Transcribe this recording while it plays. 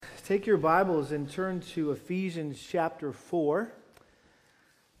Take your Bibles and turn to Ephesians chapter 4.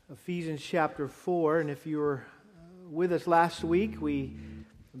 Ephesians chapter 4, and if you were with us last week, we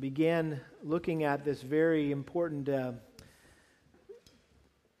began looking at this very important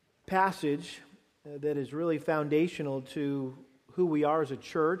passage that is really foundational to who we are as a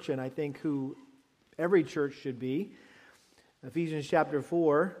church, and I think who every church should be. Ephesians chapter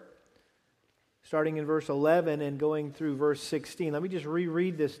 4, starting in verse 11 and going through verse 16. Let me just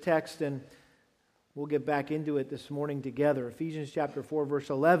reread this text and we'll get back into it this morning together. Ephesians chapter 4, verse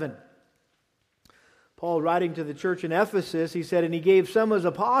 11. Paul, writing to the church in Ephesus, he said, "And he gave some as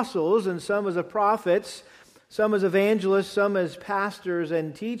apostles, and some as prophets, some as evangelists, some as pastors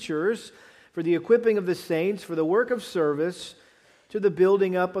and teachers, for the equipping of the saints, for the work of service, to the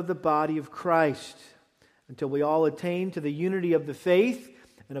building up of the body of Christ, until we all attain to the unity of the faith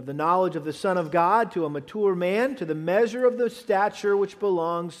and of the knowledge of the Son of God, to a mature man, to the measure of the stature which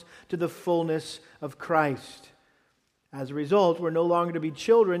belongs to the fullness of Christ." As a result, we're no longer to be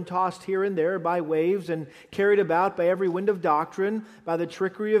children tossed here and there by waves and carried about by every wind of doctrine, by the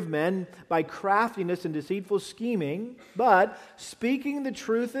trickery of men, by craftiness and deceitful scheming, but speaking the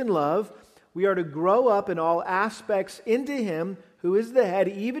truth in love, we are to grow up in all aspects into Him who is the head,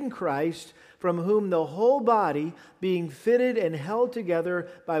 even Christ, from whom the whole body, being fitted and held together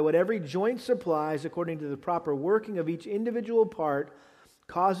by what every joint supplies, according to the proper working of each individual part,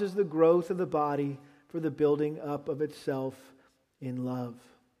 causes the growth of the body for the building up of itself in love.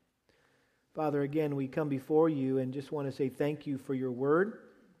 Father, again, we come before you and just want to say thank you for your word,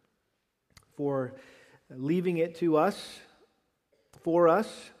 for leaving it to us, for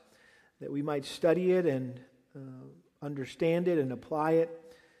us, that we might study it and understand it and apply it.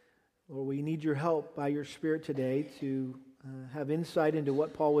 Lord, we need your help by your Spirit today to have insight into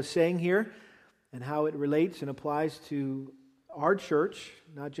what Paul was saying here and how it relates and applies to our church,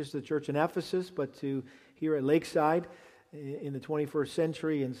 not just the church in Ephesus, but to here at Lakeside in the 21st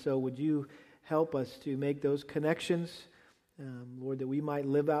century. And so would you help us to make those connections, Lord, that we might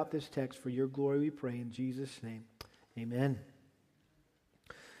live out this text for your glory, we pray in Jesus' name. Amen.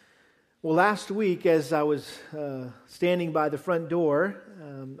 Well, last week, as I was standing by the front door,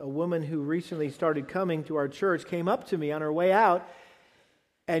 a woman who recently started coming to our church came up to me on her way out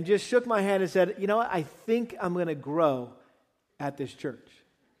and just shook my hand and said, "You know what, I think I'm going to grow at this church."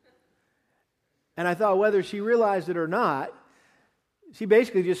 And I thought whether she realized it or not, she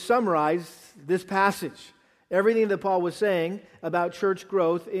basically just summarized this passage. Everything that Paul was saying about church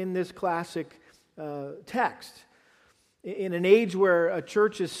growth in this classic text. In an age where a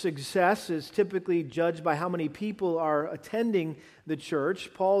church's success is typically judged by how many people are attending the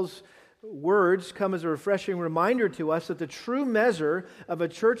church, Paul's words come as a refreshing reminder to us that the true measure of a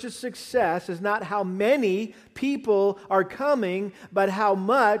church's success is not how many people are coming, but how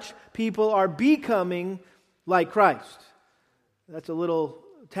much people are becoming like Christ. That's a little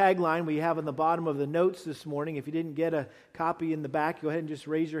tagline we have on the bottom of the notes this morning. If you didn't get a copy in the back, go ahead and just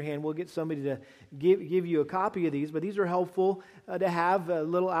raise your hand. We'll get somebody to give you a copy of these. But these are helpful to have a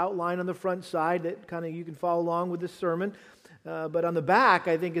little outline on the front side that kind of you can follow along with this sermon. But on the back,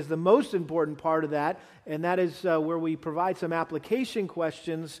 I think, is the most important part of that, and that is where we provide some application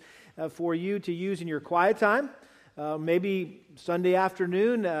questions for you to use in your quiet time. Maybe Sunday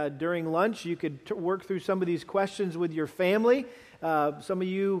afternoon during lunch, you could work through some of these questions with your family. Some of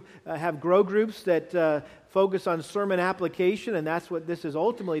you have grow groups that focus on sermon application, and that's what this is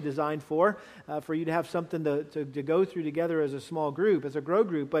ultimately designed for you to have something to go through together as a small group, as a grow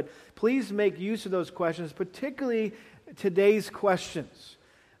group. But please make use of those questions, particularly today's questions.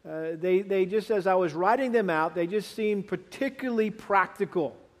 They just, as I was writing them out, they just seemed particularly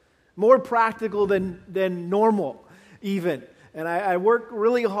practical, more practical than normal even. And I worked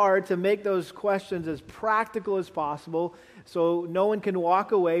really hard to make those questions as practical as possible so no one can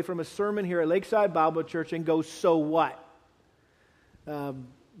walk away from a sermon here at Lakeside Bible Church and go, "So what?"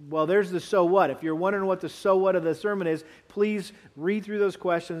 Well, there's the so what. If you're wondering what the so what of the sermon is, please read through those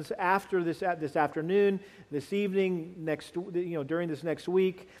questions after this afternoon, this evening, during this next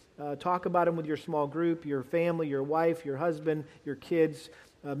week. Talk about them with your small group, your family, your wife, your husband, your kids.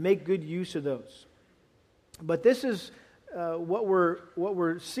 Make good use of those. But this is what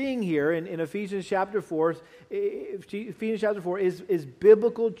we're seeing here in Ephesians chapter 4. Ephesians chapter 4 is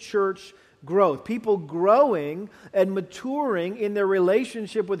biblical church growth. People growing and maturing in their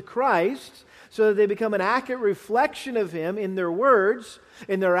relationship with Christ so that they become an accurate reflection of Him in their words,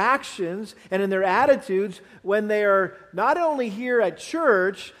 in their actions, and in their attitudes when they are not only here at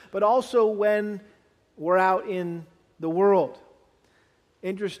church, but also when we're out in the world.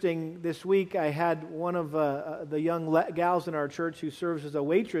 Interesting, this week I had one of the young gals in our church who serves as a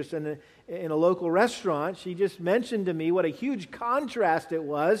waitress in a local restaurant. She just mentioned to me what a huge contrast it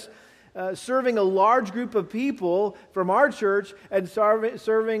was serving a large group of people from our church and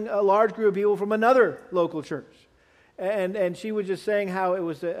serving a large group of people from another local church. And she was just saying how it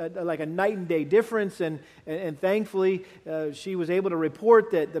was like a night and day difference, and thankfully she was able to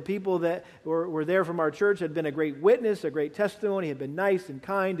report that the people that were there from our church had been a great witness, a great testimony, had been nice and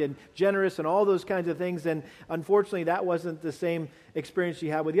kind and generous and all those kinds of things, and unfortunately that wasn't the same experience she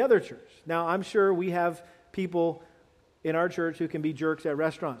had with the other church. Now I'm sure we have people in our church who can be jerks at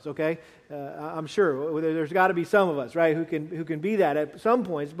restaurants, okay? I'm sure there's got to be some of us, right, who can be that at some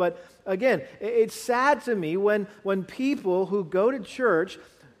points. But again, it's sad to me when people who go to church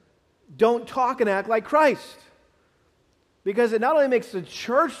don't talk and act like Christ. Because it not only makes the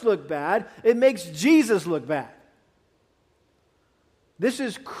church look bad, it makes Jesus look bad. This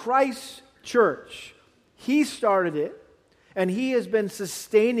is Christ's church. He started it. And He has been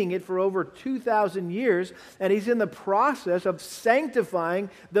sustaining it for over 2,000 years, and He's in the process of sanctifying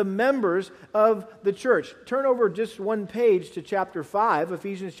the members of the church. Turn over just one page to chapter 5,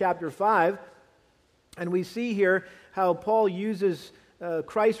 Ephesians chapter 5, and we see here how Paul uses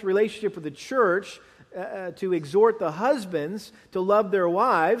Christ's relationship with the church to exhort the husbands to love their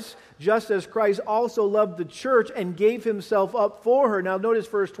wives, just as Christ also loved the church and gave Himself up for her. Now notice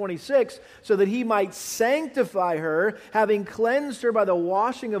verse 26, so that He might sanctify her, having cleansed her by the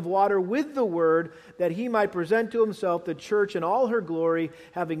washing of water with the word, that He might present to Himself the church in all her glory,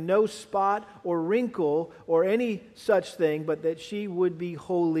 having no spot or wrinkle or any such thing, but that she would be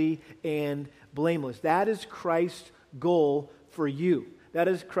holy and blameless. That is Christ's goal for you. That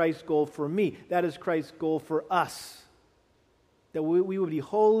is Christ's goal for me. That is Christ's goal for us. That we would be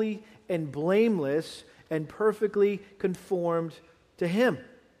holy and blameless and perfectly conformed to Him.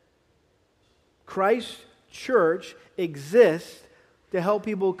 Christ's church exists to help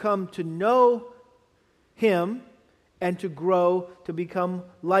people come to know Him and to grow to become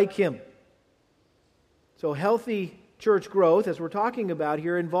like Him. So healthy church growth, as we're talking about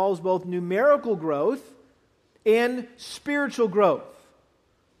here, involves both numerical growth and spiritual growth.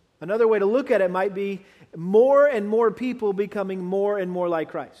 Another way to look at it might be more and more people becoming more and more like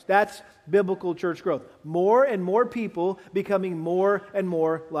Christ. That's biblical church growth. More and more people becoming more and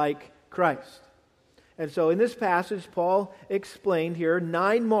more like Christ. And so in this passage, Paul explained here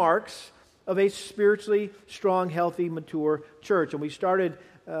 9 marks of a spiritually strong, healthy, mature church. And we started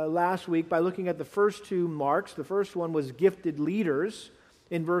last week by looking at the first 2 marks. The first one was gifted leaders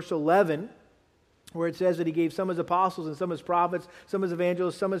in verse 11. Where it says that He gave some as apostles and some as prophets, some as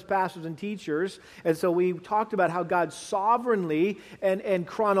evangelists, some as pastors and teachers. And so we talked about how God sovereignly and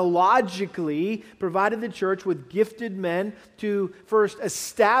chronologically provided the church with gifted men to first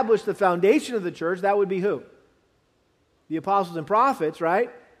establish the foundation of the church. That would be who? The apostles and prophets, right?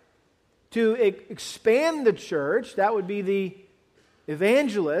 To expand the church, that would be the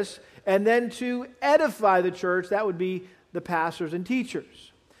evangelists. And then to edify the church, that would be the pastors and teachers.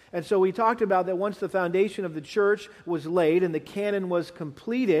 And so we talked about that once the foundation of the church was laid and the canon was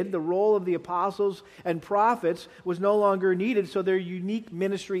completed, the role of the apostles and prophets was no longer needed, so their unique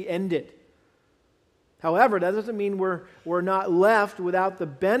ministry ended. However, that doesn't mean we're not left without the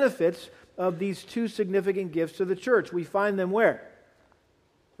benefits of these 2 significant gifts to the church. We find them where?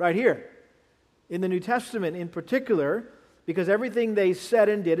 Right here. In the New Testament in particular, because everything they said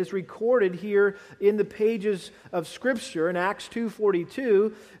and did is recorded here in the pages of Scripture. And Acts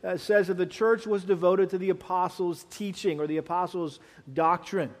 2:42 says that the church was devoted to the apostles' teaching or the apostles'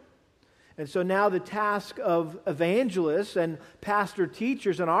 doctrine. And so now the task of evangelists and pastor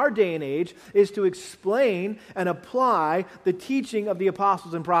teachers in our day and age is to explain and apply the teaching of the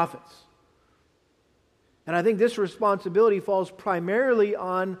apostles and prophets. And I think this responsibility falls primarily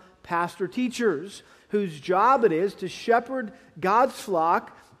on pastor teachers, whose job it is to shepherd God's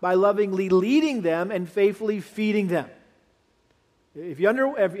flock by lovingly leading them and faithfully feeding them. If you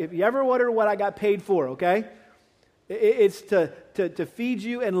ever wonder what I got paid for, okay? It's to feed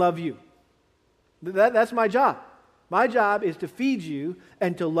you and love you. That's my job. My job is to feed you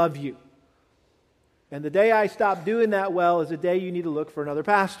and to love you. And the day I stop doing that well is the day you need to look for another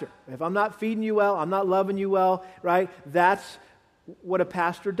pastor. If I'm not feeding you well, I'm not loving you well, right? That's what a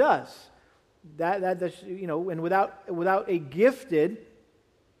pastor does. That's, and without a gifted,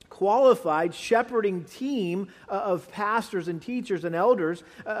 qualified shepherding team of pastors and teachers and elders,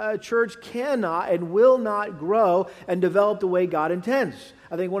 a church cannot and will not grow and develop the way God intends.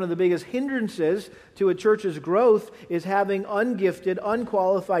 I think one of the biggest hindrances to a church's growth is having ungifted,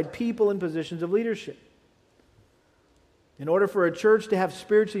 unqualified people in positions of leadership. In order for a church to have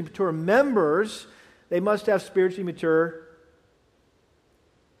spiritually mature members, they must have spiritually mature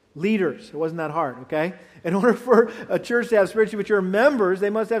leaders. It wasn't that hard, okay? In order for a church to have spiritually mature members, they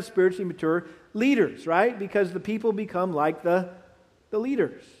must have spiritually mature leaders, right? Because the people become like the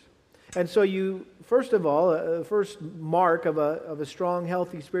leaders. And so you, first of all, first mark of a strong,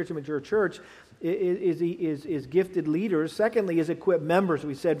 healthy, spiritually mature church is gifted leaders. Secondly, is equipped members.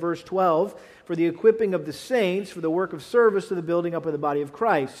 We said, verse 12, for the equipping of the saints for the work of service to the building up of the body of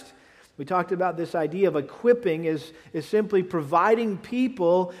Christ. We talked about this idea of equipping is simply providing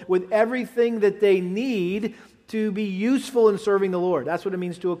people with everything that they need to be useful in serving the Lord. That's what it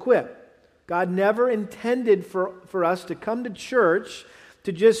means to equip. God never intended for us to come to church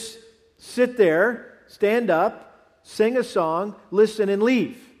to just sit there, stand up, sing a song, listen, and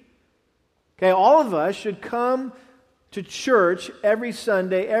leave. Okay, all of us should come to church every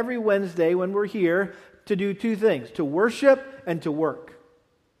Sunday, every Wednesday when we're here to do two things, to worship and to work.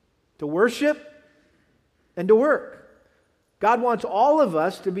 To worship and to work. God wants all of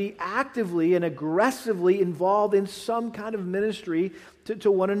us to be actively and aggressively involved in some kind of ministry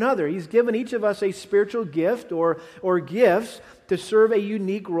to one another. He's given each of us a spiritual gift or gifts to serve a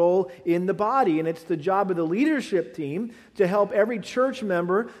unique role in the body. And it's the job of the leadership team to help every church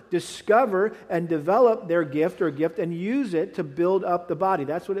member discover and develop their gift and use it to build up the body.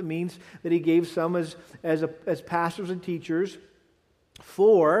 That's what it means that He gave some as pastors and teachers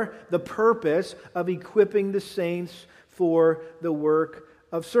for the purpose of equipping the saints for the work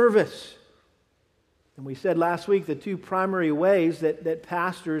of service. And we said last week the two primary ways that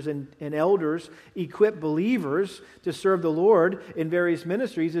pastors and elders equip believers to serve the Lord in various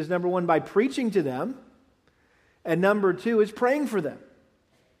ministries is, number one, by preaching to them, and number two is praying for them.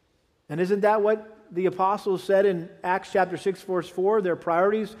 And isn't that what the apostles said in Acts chapter 6, verse 4? Their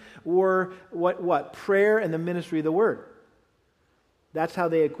priorities were what? Prayer and the ministry of the Word. That's how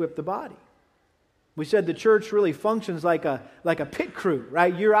they equip the body. We said the church really functions like a pit crew,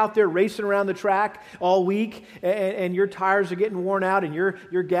 right? You're out there racing around the track all week, and your tires are getting worn out, and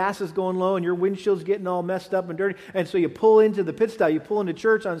your gas is going low, and your windshield's getting all messed up and dirty. And so you pull into the pit stop, you pull into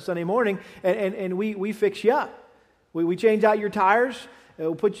church on Sunday morning, and we fix you up. We change out your tires.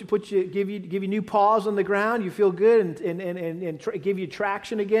 We'll give you new paws on the ground. You feel good and give you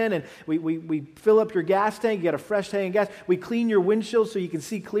traction again. And we fill up your gas tank. You got a fresh tank of gas. We clean your windshield so you can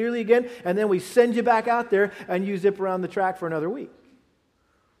see clearly again. And then we send you back out there and you zip around the track for another week.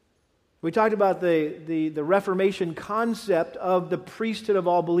 We talked about the Reformation concept of the priesthood of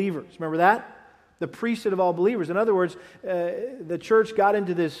all believers. Remember that? The priesthood of all believers. In other words, the church got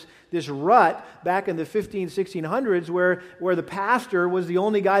into this rut back in the 1600s where the pastor was the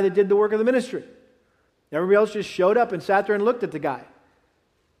only guy that did the work of the ministry. Everybody else just showed up and sat there and looked at the guy.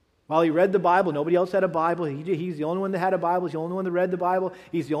 While he read the Bible, nobody else had a Bible. He's the only one that had a Bible. He's the only one that read the Bible.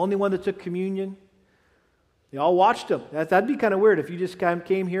 He's the only one that took communion. They all watched him. That'd be kind of weird if you just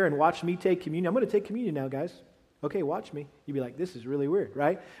came here and watched me take communion. I'm going to take communion now, guys. Okay, watch me. You'd be like, this is really weird,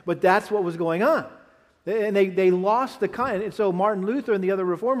 right? But that's what was going on. And they lost the kind. And so Martin Luther and the other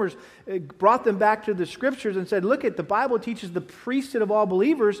reformers brought them back to the Scriptures and said, look, the Bible teaches the priesthood of all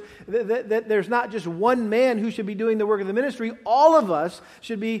believers, that there's not just one man who should be doing the work of the ministry. All of us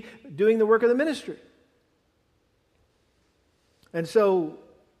should be doing the work of the ministry. And so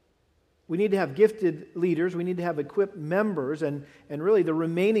we need to have gifted leaders. We need to have equipped members. And really the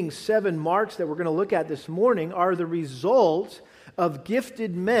remaining 7 marks that we're going to look at this morning are the result of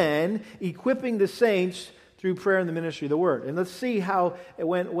gifted men equipping the saints through prayer and the ministry of the Word. And let's see how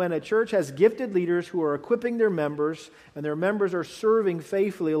when a church has gifted leaders who are equipping their members, and their members are serving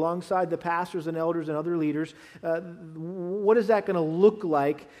faithfully alongside the pastors and elders and other leaders, what is that going to look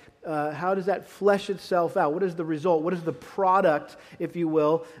like? How does that flesh itself out? What is the result? What is the product, if you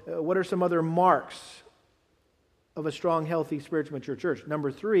will? What are some other marks of a strong, healthy, spiritually mature church? Number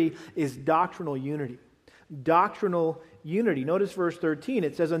 3 is doctrinal unity. Doctrinal unity. Notice verse 13.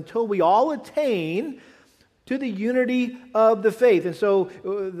 It says, until we all attain to the unity of the faith. And so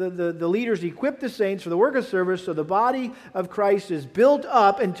the leaders equip the saints for the work of service, so the body of Christ is built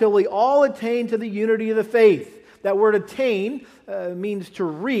up until we all attain to the unity of the faith. That word attain means to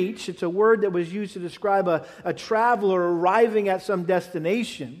reach. It's a word that was used to describe a traveler arriving at some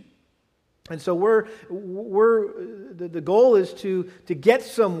destination. And so the goal is to get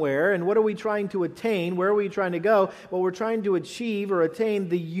somewhere. And what are we trying to attain? Where are we trying to go? Well, we're trying to achieve or attain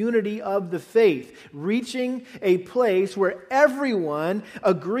the unity of the faith, reaching a place where everyone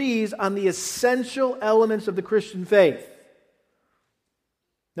agrees on the essential elements of the Christian faith.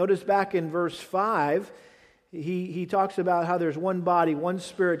 Notice back in verse 5, He talks about how there's one body, one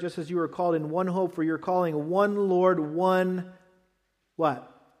Spirit, just as you were called in one hope for your calling, one Lord, one what?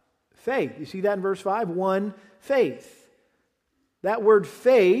 Faith. You see that in verse 5? One faith. That word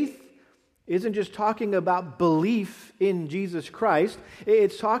faith isn't just talking about belief in Jesus Christ.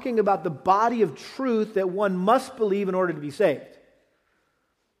 It's talking about the body of truth that one must believe in order to be saved.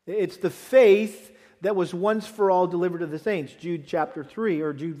 It's the faith that was once for all delivered to the saints. Jude chapter 3,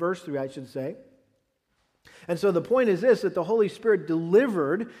 or Jude verse 3, I should say. And so the point is this, that the Holy Spirit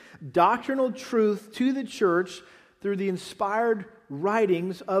delivered doctrinal truth to the church through the inspired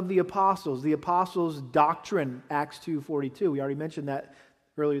writings of the apostles. The apostles' doctrine, Acts 2:42. We already mentioned that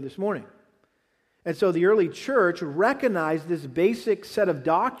earlier this morning. And so the early church recognized this basic set of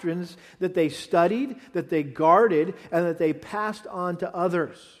doctrines that they studied, that they guarded, and that they passed on to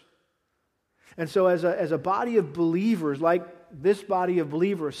others. And so as a body of believers, like this body of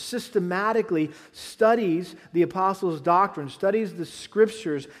believers systematically studies the apostles' doctrine, studies the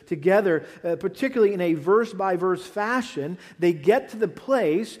scriptures together, particularly in a verse-by-verse fashion, they get to the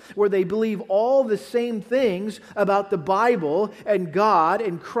place where they believe all the same things about the Bible and God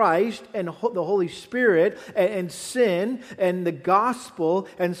and Christ and the Holy Spirit and sin and the gospel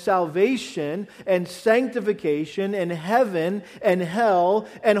and salvation and sanctification and heaven and hell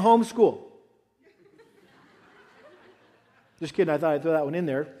and homeschool. Just kidding, I thought I'd throw that one in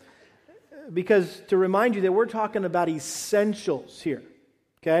there. Because to remind you that we're talking about essentials here.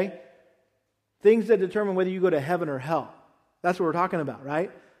 Okay? Things that determine whether you go to heaven or hell. That's what we're talking about,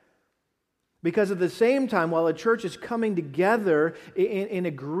 right? Because at the same time, while a church is coming together in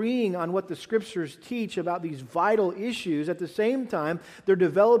agreeing on what the Scriptures teach about these vital issues, at the same time, they're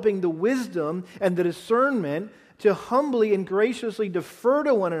developing the wisdom and the discernment to humbly and graciously defer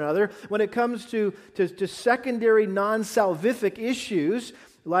to one another when it comes to secondary non-salvific issues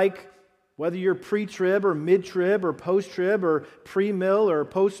like whether you're pre-trib or mid-trib or post-trib or pre-mill or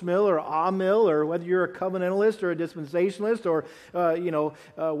post-mill or a-mill, or whether you're a covenantalist or a dispensationalist, or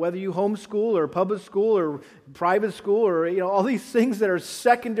whether you homeschool or public school or private school, or all these things that are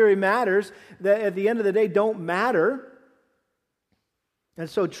secondary matters that at the end of the day don't matter. And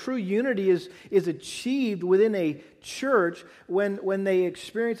so true unity is achieved within a church when they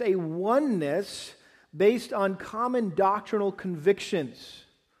experience a oneness based on common doctrinal convictions.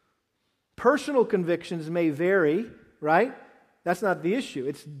 Personal convictions may vary, right? That's not the issue.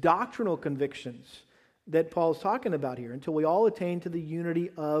 It's doctrinal convictions that Paul's talking about here, until we all attain to the unity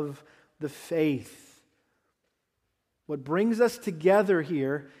of the faith. What brings us together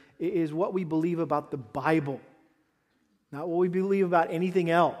here is what we believe about the Bible. Not what we believe about anything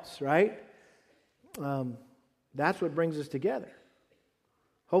else, right? That's what brings us together.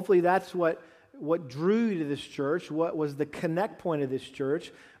 Hopefully that's what drew you to this church, what was the connect point of this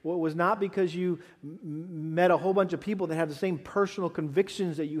church. What was not because you met a whole bunch of people that have the same personal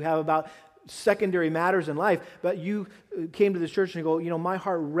convictions that you have about secondary matters in life, but you came to this church and go, my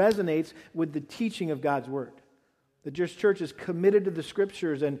heart resonates with the teaching of God's Word. That your church is committed to the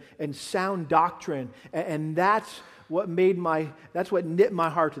Scriptures and sound doctrine, and that's what knit my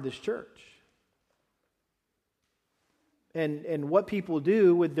heart to this church. And what people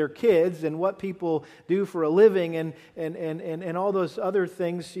do with their kids and what people do for a living and all those other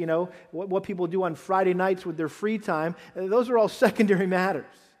things, what people do on Friday nights with their free time, those are all secondary matters.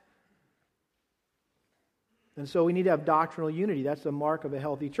 And so we need to have doctrinal unity. That's the mark of a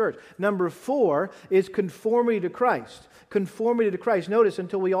healthy church. Number 4 is conformity to Christ. Conformity to Christ. Notice,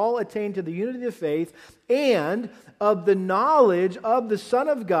 until we all attain to the unity of faith and of the knowledge of the Son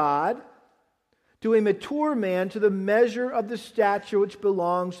of God, to a mature man, to the measure of the stature which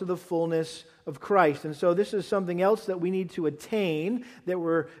belongs to the fullness of Christ. And so this is something else that we need to attain, that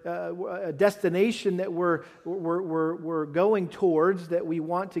we're a destination that we're going towards, that we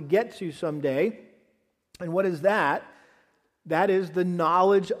want to get to someday. And what is that? That is the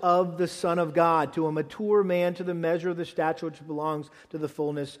knowledge of the Son of God, to a mature man, to the measure of the stature which belongs to the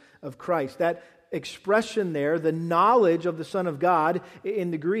fullness of Christ. That expression there, the knowledge of the Son of God,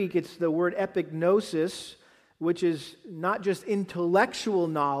 in the Greek, it's the word epignosis, which is not just intellectual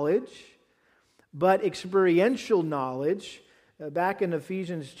knowledge, but experiential knowledge. Back in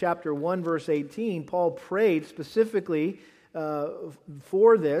Ephesians chapter 1, verse 18, Paul prayed specifically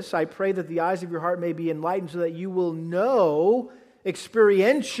for this. I pray that the eyes of your heart may be enlightened so that you will know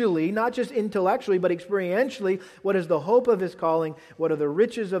experientially, not just intellectually, but experientially, what is the hope of His calling, what are the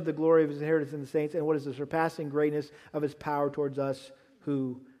riches of the glory of His inheritance in the saints, and what is the surpassing greatness of His power towards us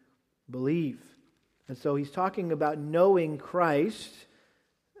who believe. And so he's talking about knowing Christ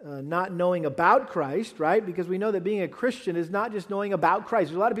not knowing about Christ, right? Because we know that being a Christian is not just knowing about Christ.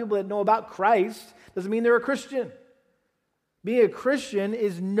 There's a lot of people that know about Christ. Doesn't mean they're a Christian. Being a Christian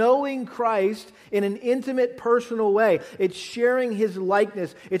is knowing Christ in an intimate, personal way. It's sharing His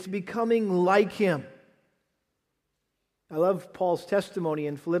likeness. It's becoming like Him. I love Paul's testimony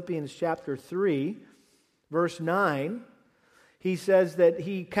in Philippians chapter 3, verse 9. He says that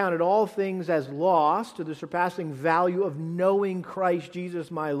he counted all things as loss to the surpassing value of knowing Christ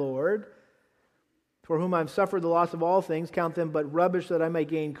Jesus my Lord, for whom I've suffered the loss of all things, count them but rubbish that I may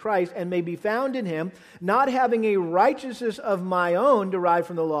gain Christ and may be found in Him, not having a righteousness of my own derived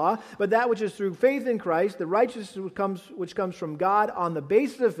from the law, but that which is through faith in Christ, the righteousness which comes from God on the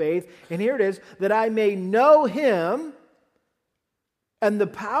basis of faith. And here it is, that I may know Him and the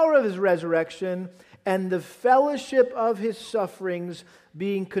power of His resurrection and the fellowship of His sufferings,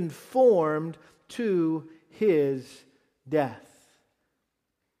 being conformed to His death,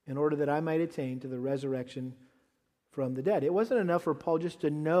 in order that I might attain to the resurrection from the dead. It wasn't enough for Paul just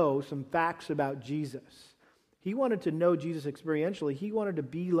to know some facts about Jesus. He wanted to know Jesus experientially. He wanted to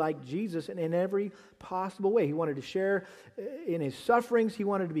be like Jesus in every possible way. He wanted to share in His sufferings. He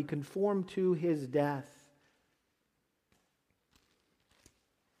wanted to be conformed to His death.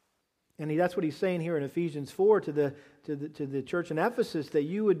 And that's what he's saying here in Ephesians 4 to the church in Ephesus, that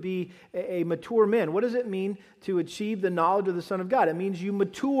you would be a mature man. What does it mean to achieve the knowledge of the Son of God? It means you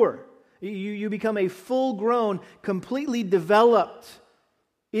mature. You become a full-grown, completely developed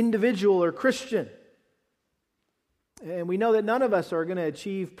individual or Christian. And we know that none of us are going to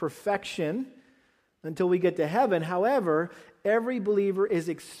achieve perfection until we get to heaven. However, every believer is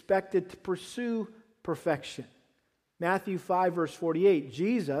expected to pursue perfection. Matthew 5, verse 48,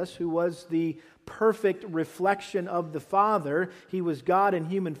 Jesus, who was the perfect reflection of the Father, He was God in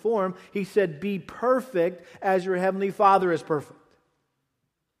human form, He said, be perfect as your heavenly Father is perfect.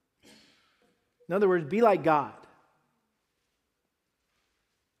 In other words, be like God.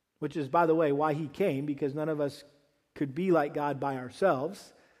 Which is, by the way, why He came, because none of us could be like God by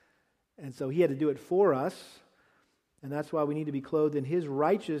ourselves. And so He had to do it for us. And that's why we need to be clothed in His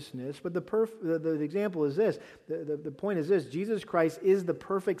righteousness. But the example is this. The point is this. Jesus Christ is the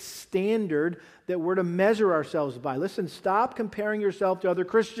perfect standard that we're to measure ourselves by. Listen, stop comparing yourself to other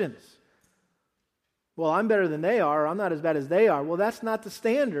Christians. Well, I'm better than they are. I'm not as bad as they are. Well, that's not the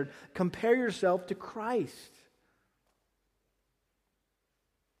standard. Compare yourself to Christ.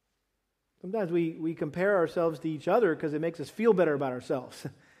 Sometimes we compare ourselves to each other because it makes us feel better about ourselves.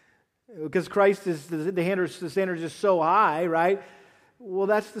 Because Christ is, the standard is just so high, right? Well,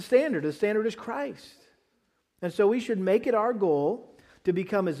 that's the standard. The standard is Christ. And so we should make it our goal to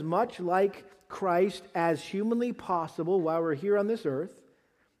become as much like Christ as humanly possible while we're here on this earth,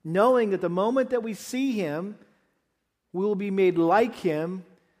 knowing that the moment that we see Him, we will be made like Him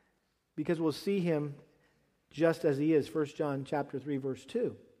because we'll see Him just as He is. 1 John chapter 3, verse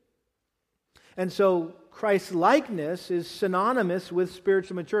 2. And so Christ's likeness is synonymous with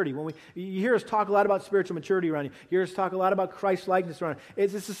spiritual maturity. When you hear us talk a lot about spiritual maturity around here, you hear us talk a lot about Christ's likeness around here.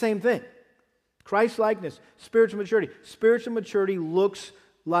 It's the same thing. Christ's likeness, spiritual maturity. Spiritual maturity looks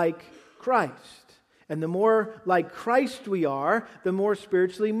like Christ. And the more like Christ we are, the more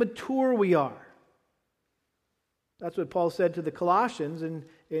spiritually mature we are. That's what Paul said to the Colossians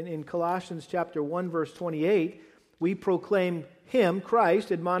in Colossians chapter 1, verse 28. We proclaim Him,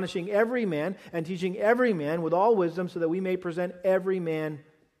 Christ, admonishing every man and teaching every man with all wisdom, so that we may present every man,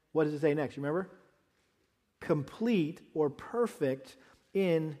 what does it say next? You remember? Complete or perfect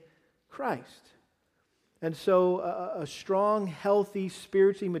in Christ. And so a strong, healthy,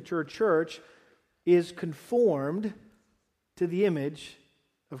 spiritually mature church is conformed to the image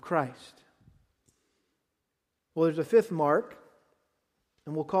of Christ. Well, there's a fifth mark,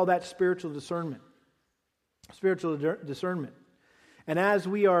 and we'll call that spiritual discernment. Spiritual discernment. And as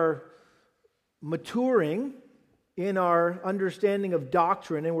we are maturing in our understanding of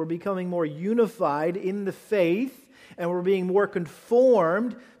doctrine, and we're becoming more unified in the faith, and we're being more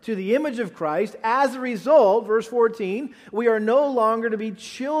conformed to the image of Christ, as a result, verse 14, we are no longer to be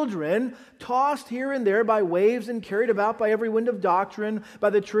children, tossed here and there by waves and carried about by every wind of doctrine, by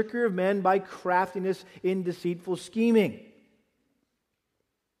the trickery of men, by craftiness in deceitful scheming.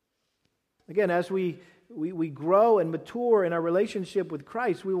 Again, as we grow and mature in our relationship with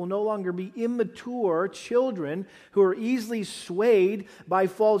Christ, we will no longer be immature children who are easily swayed by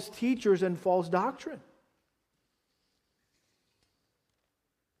false teachers and false doctrine.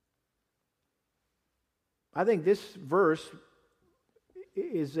 I think this verse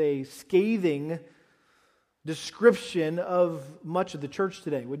is a scathing description of much of the church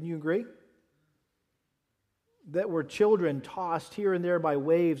today. Wouldn't you agree? that were children tossed here and there by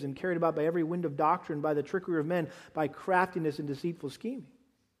waves and carried about by every wind of doctrine, by the trickery of men, by craftiness and deceitful scheming.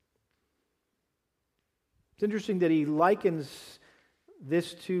 It's interesting that he likens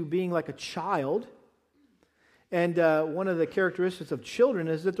this to being like a child. And one of the characteristics of children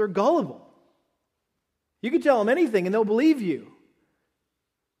is that they're gullible. You can tell them anything and they'll believe you.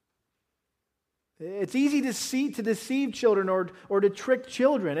 It's easy to deceive children or to trick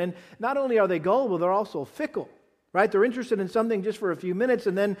children. And not only are they gullible, they're also fickle. Right? They're interested in something just for a few minutes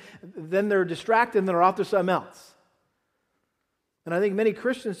and then they're distracted and they're off to something else. And I think many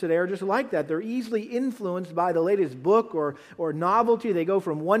Christians today are just like that. They're easily influenced by the latest book or novelty. They go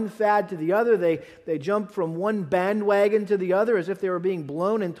from one fad to the other. They jump from one bandwagon to the other as if they were being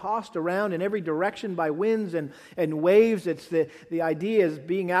blown and tossed around in every direction by winds and waves. It's the idea is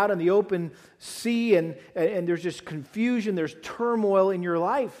being out in the open sea and there's just confusion, there's turmoil in your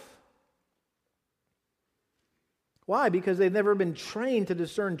life. Why? Because they've never been trained to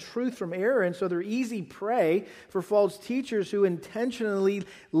discern truth from error, and so they're easy prey for false teachers who intentionally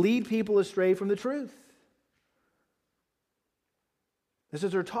lead people astray from the truth. It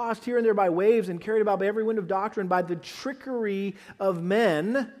says they're tossed here and there by waves and carried about by every wind of doctrine, by the trickery of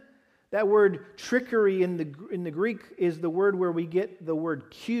men. That word trickery in the Greek is the word where we get the word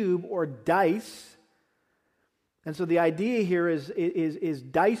cube or dice. And so the idea here is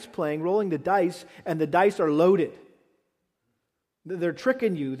dice playing, rolling the dice, and the dice are loaded. They're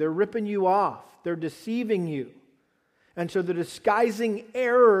tricking you. They're ripping you off. They're deceiving you. And so they're disguising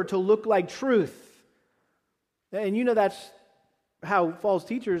error to look like truth. And you know that's how false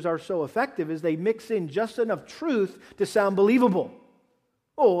teachers are so effective, is they mix in just enough truth to sound believable.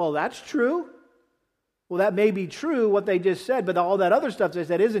 Oh, well, that's true. Well, that may be true, what they just said, but all that other stuff they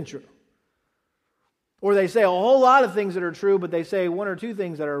said isn't true. Or they say a whole lot of things that are true, but they say one or two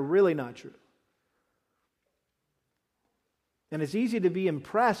things that are really not true. And it's easy to be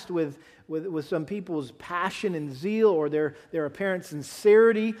impressed with some people's passion and zeal or their apparent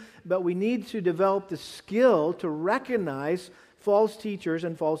sincerity, but we need to develop the skill to recognize false teachers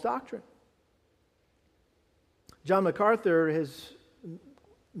and false doctrine. John MacArthur has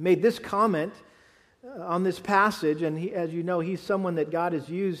made this comment on this passage, and he, as you know, he's someone that God has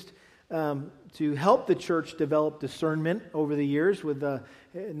used to help the church develop discernment over the years with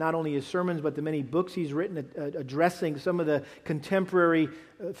not only his sermons, but the many books he's written addressing some of the contemporary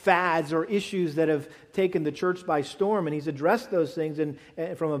fads or issues that have taken the church by storm. And he's addressed those things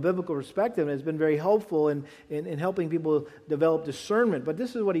from a biblical perspective, and has been very helpful in helping people develop discernment. But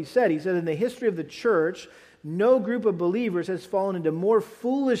this is what he said. He said, in the history of the church, no group of believers has fallen into more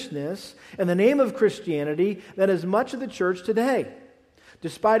foolishness in the name of Christianity than as much of the church today.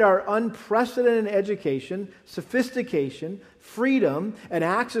 Despite our unprecedented education, sophistication, freedom, and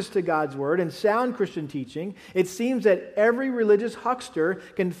access to God's Word and sound Christian teaching, it seems that every religious huckster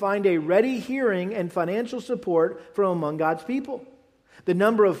can find a ready hearing and financial support from among God's people. The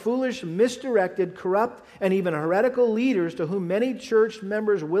number of foolish, misdirected, corrupt, and even heretical leaders to whom many church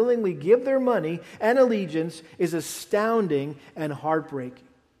members willingly give their money and allegiance is astounding and heartbreaking.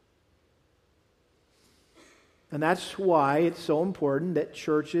 And that's why it's so important that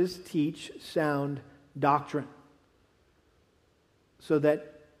churches teach sound doctrine, so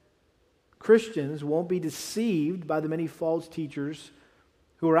that Christians won't be deceived by the many false teachers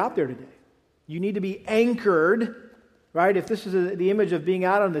who are out there today. You need to be anchored, right? If this is the image of being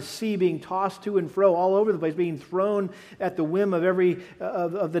out on the sea, being tossed to and fro all over the place, being thrown at the whim of every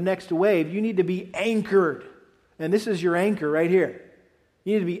of the next wave, you need to be anchored. And this is your anchor right here.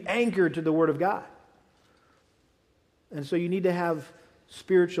 You need to be anchored to the Word of God. And so you need to have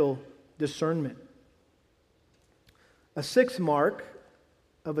spiritual discernment. A sixth mark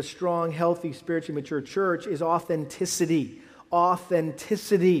of a strong, healthy, spiritually mature church is authenticity.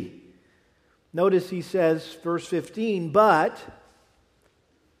 Authenticity. Notice he says, verse 15, but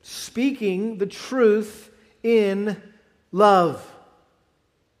speaking the truth in love.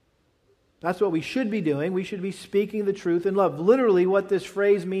 That's what we should be doing. We should be speaking the truth in love. Literally, what this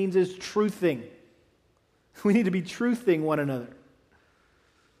phrase means is truthing. We need to be truthing one another.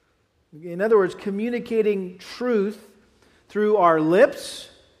 In other words, communicating truth through our lips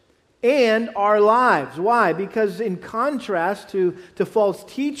and our lives. Why? Because in contrast to false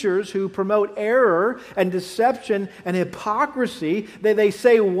teachers who promote error and deception and hypocrisy, they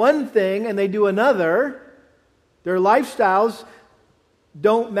say one thing and they do another. Their lifestyles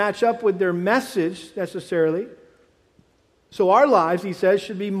don't match up with their message necessarily. So our lives, he says,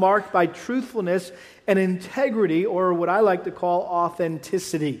 should be marked by truthfulness and integrity, or what I like to call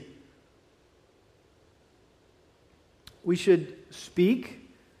authenticity. We should speak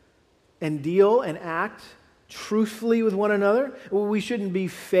and deal and act truthfully with one another. We shouldn't be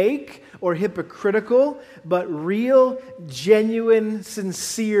fake or hypocritical, but real, genuine,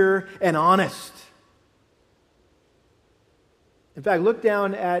 sincere, and honest. In fact, look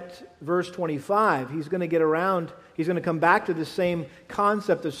down at verse 25. He's going to come back to the same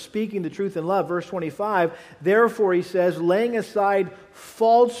concept of speaking the truth in love. Verse 25, therefore, he says, laying aside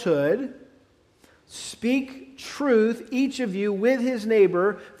falsehood, speak truth, each of you, with his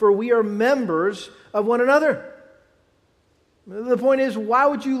neighbor, for we are members of one another. The point is, why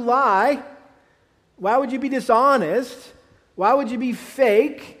would you lie? Why would you be dishonest? Why would you be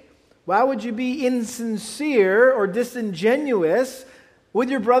fake? Why would you be insincere or disingenuous with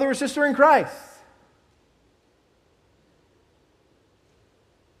your brother or sister in Christ?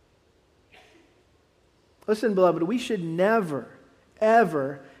 Listen, beloved, we should never,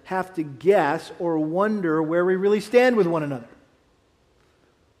 ever have to guess or wonder where we really stand with one another.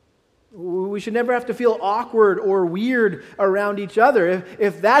 We should never have to feel awkward or weird around each other.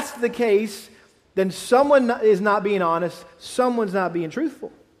 If that's the case, then someone is not being honest, someone's not being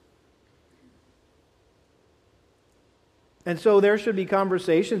truthful. And so there should be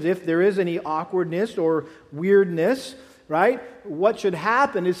conversations, if there is any awkwardness or weirdness, right? What should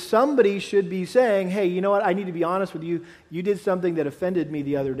happen is somebody should be saying, hey, you know what, I need to be honest with you. You did something that offended me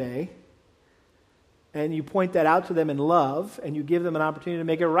the other day. And you point that out to them in love, and you give them an opportunity to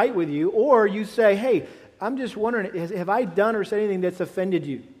make it right with you. Or you say, hey, I'm just wondering, have I done or said anything that's offended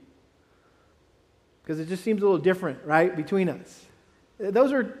you? Because it just seems a little different, right, between us.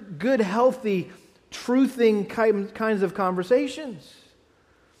 Those are good, healthy, truthing kinds of conversations.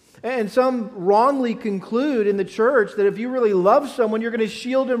 And some wrongly conclude in the church that if you really love someone, you're going to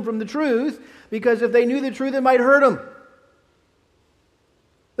shield them from the truth, because if they knew the truth, it might hurt them.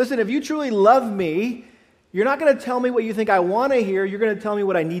 Listen, if you truly love me, you're not going to tell me what you think I want to hear, you're going to tell me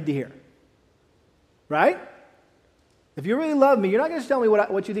what I need to hear. Right? If you really love me, you're not going to tell me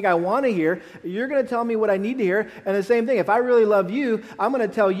what you think I want to hear. You're going to tell me what I need to hear. And the same thing, if I really love you, I'm going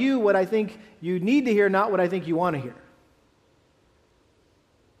to tell you what I think you need to hear, not what I think you want to hear.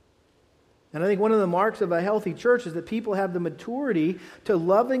 And I think one of the marks of a healthy church is that people have the maturity to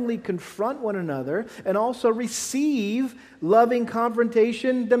lovingly confront one another and also receive loving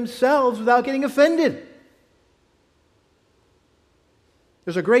confrontation themselves without getting offended.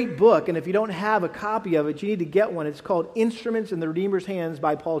 There's a great book, and if you don't have a copy of it, you need to get one. It's called Instruments in the Redeemer's Hands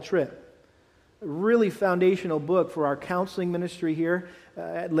by Paul Tripp. A really foundational book for our counseling ministry here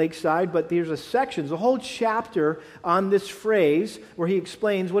at Lakeside. But there's a whole chapter on this phrase where he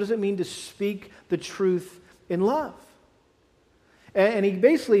explains what does it mean to speak the truth in love. And he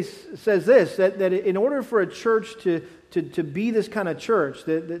basically says this, that in order for a church to be this kind of church,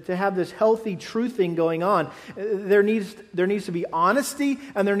 to have this healthy truthing going on, there needs to be honesty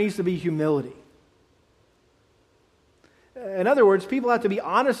and there needs to be humility. In other words, people have to be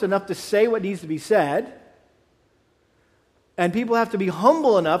honest enough to say what needs to be said, and people have to be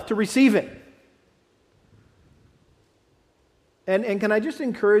humble enough to receive it. And can I just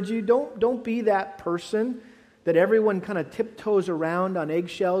encourage you, don't be that person that everyone kind of tiptoes around on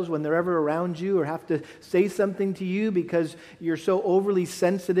eggshells when they're ever around you or have to say something to you because you're so overly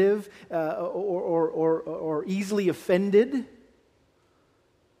sensitive or easily offended.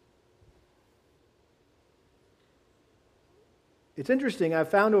 It's interesting, I've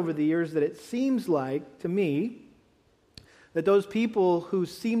found over the years that it seems like, to me, that those people who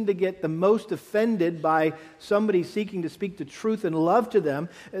seem to get the most offended by somebody seeking to speak the truth and love to them,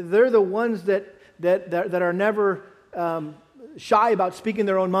 they're the ones that are never shy about speaking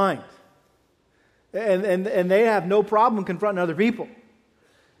their own mind. And they have no problem confronting other people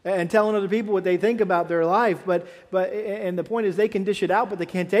and telling other people what they think about their life. But the point is they can dish it out, but they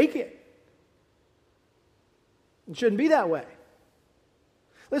can't take it. It shouldn't be that way.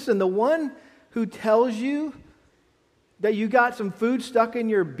 Listen, the one who tells you that you got some food stuck in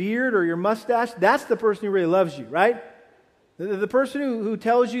your beard or your mustache, that's the person who really loves you, right? The person who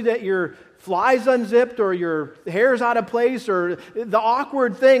tells you that your fly's unzipped or your hair's out of place or the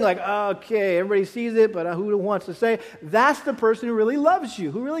awkward thing, like, okay, everybody sees it, but who wants to say? That's the person who really loves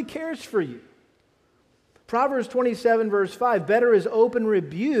you, who really cares for you. Proverbs 27, verse 5, better is open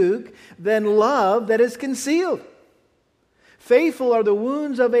rebuke than love that is concealed. Faithful are the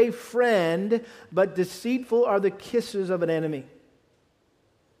wounds of a friend, but deceitful are the kisses of an enemy.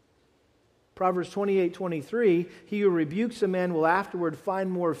 Proverbs 28:23, he who rebukes a man will afterward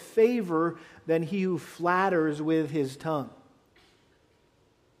find more favor than he who flatters with his tongue.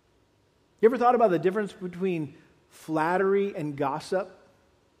 You ever thought about the difference between flattery and gossip?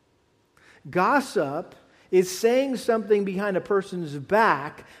 Gossip is saying something behind a person's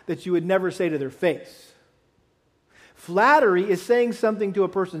back that you would never say to their face. Flattery is saying something to a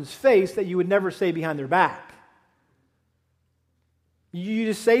person's face that you would never say behind their back. You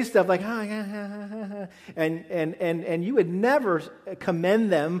just say stuff like, and you would never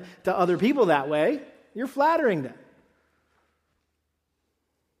commend them to other people that way. You're flattering them.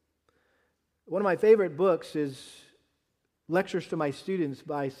 One of my favorite books is Lectures to My Students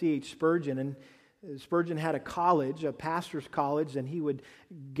by C.H. Spurgeon. And Spurgeon had a college, a pastor's college, and he would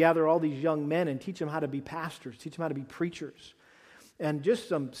gather all these young men and teach them how to be pastors, teach them how to be preachers. And just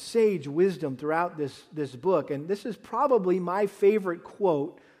some sage wisdom throughout this book. And this is probably my favorite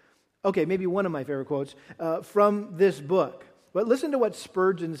quote, okay, maybe one of my favorite quotes from this book. But listen to what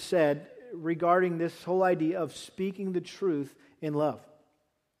Spurgeon said regarding this whole idea of speaking the truth in love.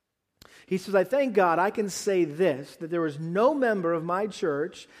 He says, I thank God I can say this, that there is no member of my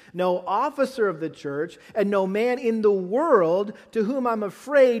church, no officer of the church, and no man in the world to whom I'm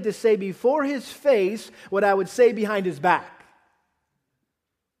afraid to say before his face what I would say behind his back.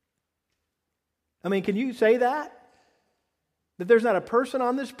 I mean, can you say that? That there's not a person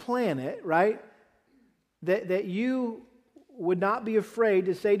on this planet, right, that you would not be afraid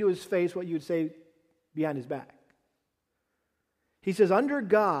to say to his face what you would say behind his back. He says, under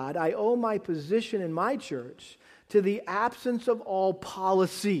God, I owe my position in my church to the absence of all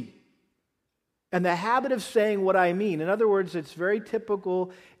policy and the habit of saying what I mean. In other words, it's very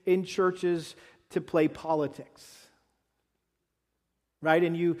typical in churches to play politics. Right?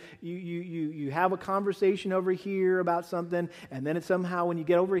 And you have a conversation over here about something, and then it's somehow when you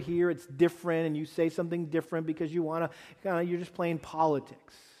get over here, it's different, and you say something different because you want to, you're just playing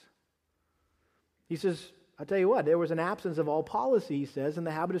politics. He says, I'll tell you what, there was an absence of all policy, he says, and the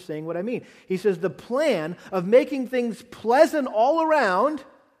habit of saying what I mean. He says the plan of making things pleasant all around,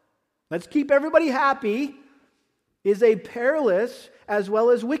 let's keep everybody happy, is a perilous as well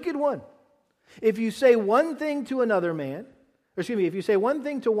as wicked one. If you say one thing to another man, if you say one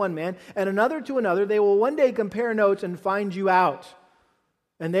thing to one man and another to another, they will one day compare notes and find you out,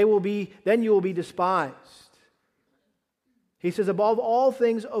 and then you will be despised. He says, above all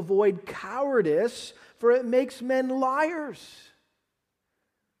things, avoid cowardice, for it makes men liars.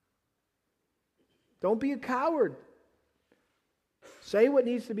 Don't be a coward. Say what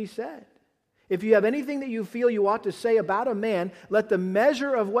needs to be said. If you have anything that you feel you ought to say about a man, let the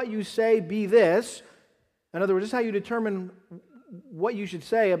measure of what you say be this. In other words, this is how you determine what you should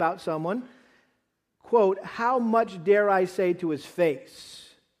say about someone. Quote, how much dare I say to his face?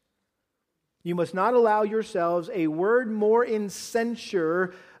 You must not allow yourselves a word more in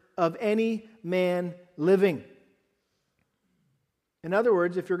censure of any man living. In other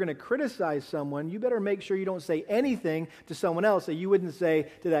words, if you're going to criticize someone, you better make sure you don't say anything to someone else that you wouldn't say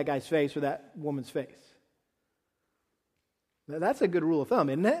to that guy's face or that woman's face. Now, that's a good rule of thumb,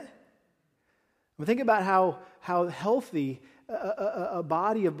 isn't it? Think about how healthy a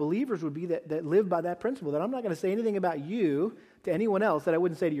body of believers would be that live by that principle, that I'm not going to say anything about you to anyone else that I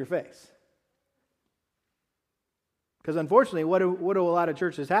wouldn't say to your face. Because unfortunately, what do a lot of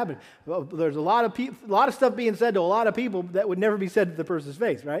churches happen? Well, there's a lot of stuff being said to a lot of people that would never be said to the person's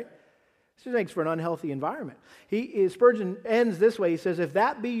face, right? This just makes for an unhealthy environment. Spurgeon ends this way. He says, if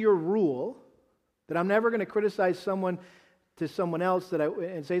that be your rule, that I'm never going to criticize someone to someone else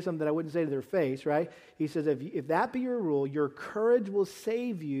and say something that I wouldn't say to their face, right? He says, if that be your rule, your courage will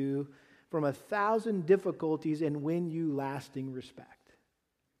save you from 1,000 difficulties and win you lasting respect.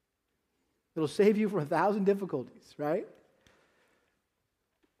 It'll save you from 1,000 difficulties, right?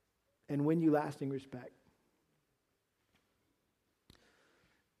 And win you lasting respect.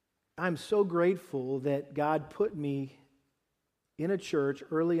 I'm so grateful that God put me in a church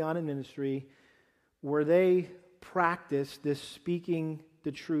early on in ministry where they practice this speaking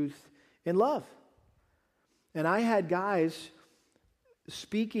the truth in love. And I had guys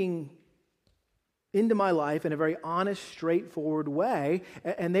speaking into my life in a very honest, straightforward way,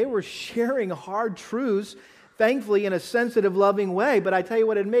 and they were sharing hard truths, thankfully in a sensitive, loving way. But I tell you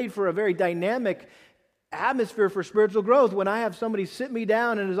what, it made for a very dynamic atmosphere for spiritual growth when I have somebody sit me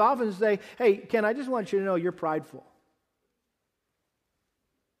down in his office and say, hey, Ken, I just want you to know you're prideful.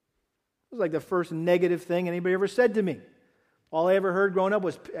 It was like the first negative thing anybody ever said to me. All I ever heard growing up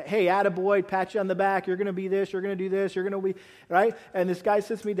was, hey, attaboy, pat you on the back, you're going to be this, you're going to do this, you're going to be, right? And this guy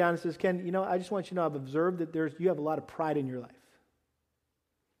sits me down and says, Ken, I just want you to know I've observed that you have a lot of pride in your life.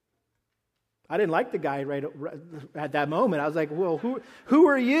 I didn't like the guy right at that moment. I was like, well, who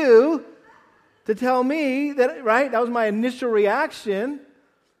are you to tell me that, right? That was my initial reaction.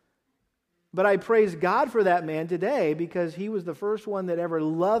 But I praise God for that man today because he was the first one that ever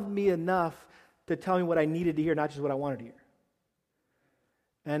loved me enough to tell me what I needed to hear, not just what I wanted to hear.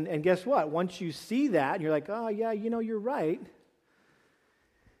 And guess what? Once you see that, and you're like, oh, yeah, you're right,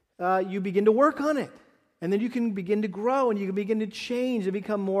 you begin to work on it. And then you can begin to grow, and you can begin to change and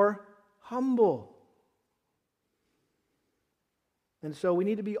become more humble. And so we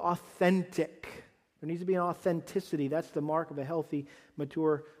need to be authentic. There needs to be an authenticity. That's the mark of a healthy,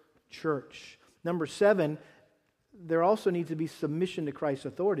 mature church. Number 7, there also needs to be submission to Christ's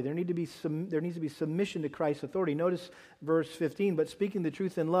authority. There needs to be submission to Christ's authority. Notice verse 15, but speaking the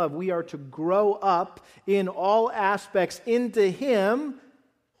truth in love, we are to grow up in all aspects into Him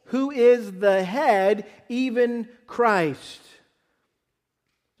who is the head, even Christ.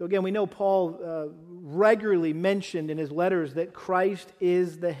 So again, we know Paul regularly mentioned in his letters that Christ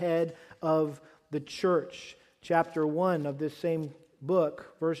is the head of the church. Chapter 1 of this same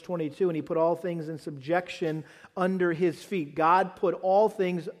book, verse 22, and He put all things in subjection under His feet. God put all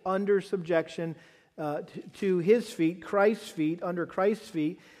things under subjection to His feet, Christ's feet, under Christ's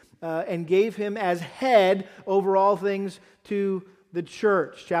feet, and gave Him as head over all things to the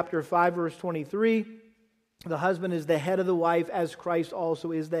church. Chapter 5, verse 23, the husband is the head of the wife, as Christ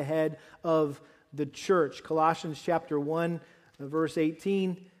also is the head of the church. Colossians chapter 1, verse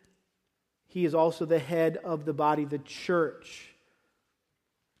 18, He is also the head of the body, the church.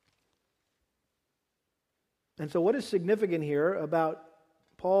 And so what is significant here about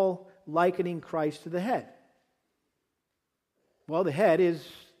Paul likening Christ to the head? Well, the head is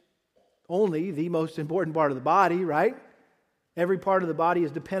only the most important part of the body, right? Every part of the body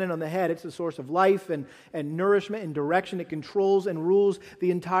is dependent on the head. It's the source of life and nourishment and direction. It controls and rules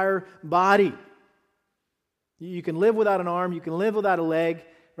the entire body. You can live without an arm. You can live without a leg,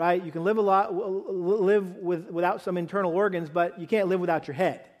 right? You can live without some internal organs, but you can't live without your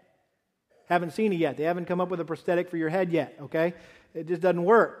head. Haven't seen it yet. They haven't come up with a prosthetic for your head yet, okay? It just doesn't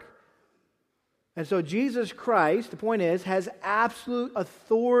work. And so Jesus Christ, the point is, has absolute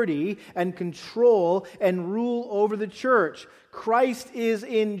authority and control and rule over the church. Christ is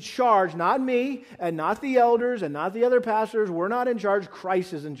in charge, not me and not the elders and not the other pastors. We're not in charge.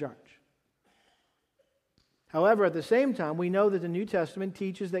 Christ is in charge. However, at the same time, we know that the New Testament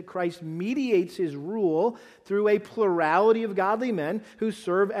teaches that Christ mediates His rule through a plurality of godly men who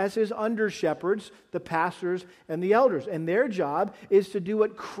serve as His under-shepherds, the pastors and the elders. And their job is to do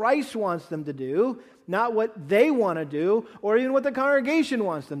what Christ wants them to do, not what they want to do, or even what the congregation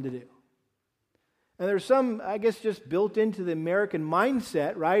wants them to do. And there's some, I guess, just built into the American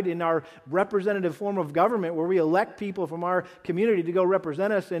mindset, right, in our representative form of government where we elect people from our community to go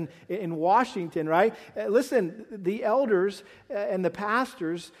represent us in Washington, right? Listen, the elders and the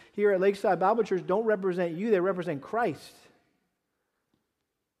pastors here at Lakeside Bible Church don't represent you, they represent Christ.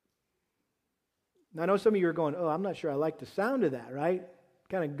 Now, I know some of you are going, oh, I'm not sure I like the sound of that, right?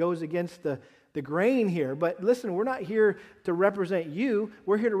 Kind of goes against the grain here. But listen, we're not here to represent you,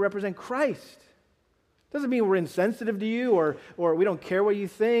 we're here to represent Christ. Doesn't mean we're insensitive to you or we don't care what you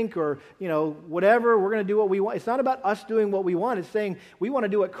think or, whatever. We're going to do what we want. It's not about us doing what we want. It's saying we want to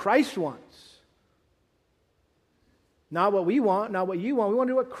do what Christ wants. Not what we want, not what you want. We want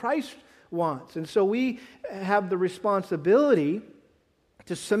to do what Christ wants. And so we have the responsibility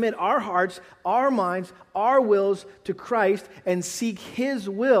to submit our hearts, our minds, our wills to Christ and seek His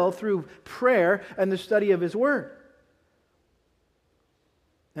will through prayer and the study of His Word.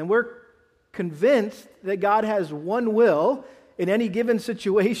 And we're convinced that God has one will in any given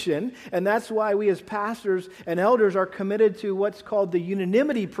situation, and that's why we as pastors and elders are committed to what's called the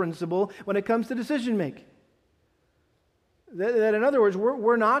unanimity principle when it comes to decision making. That in other words,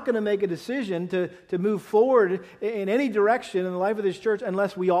 we're not going to make a decision to move forward in any direction in the life of this church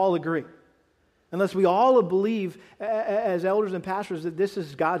unless we all agree. Unless we all believe as elders and pastors that this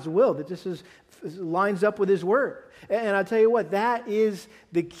is God's will, that this lines up with His Word. And I'll tell you what, that is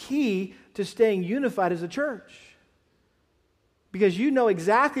the key to staying unified as a church. Because you know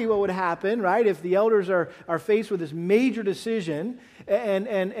exactly what would happen, right, if the elders are faced with this major decision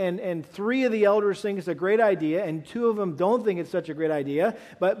and 3 of the elders think it's a great idea and 2 of them don't think it's such a great idea,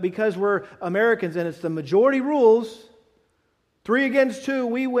 but because we're Americans and it's the majority rules, 3 against 2,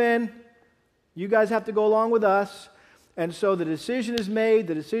 we win. You guys have to go along with us. And so the decision is made,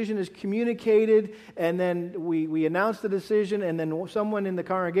 the decision is communicated, and then we announce the decision, and then someone in the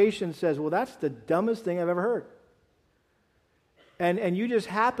congregation says, well, that's the dumbest thing I've ever heard. And you just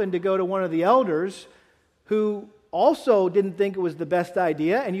happen to go to one of the elders who also didn't think it was the best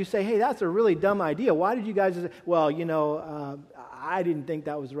idea, and you say, hey, that's a really dumb idea. Why did you guys say, well, I didn't think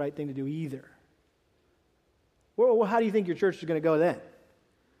that was the right thing to do either. Well, how do you think your church is going to go then?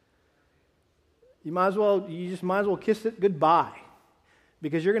 You just might as well kiss it goodbye.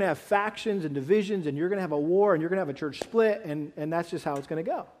 Because you're going to have factions and divisions, and you're going to have a war, and you're going to have a church split, and that's just how it's going to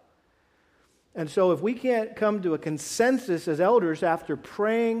go. And so if we can't come to a consensus as elders after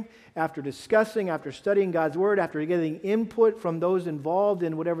praying, after discussing, after studying God's Word, after getting input from those involved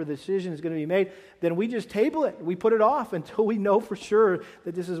in whatever decision is going to be made, then we just table it. We put it off until we know for sure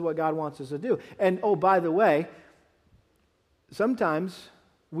that this is what God wants us to do. And oh, by the way, sometimes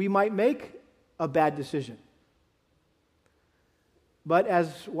we might make a bad decision. But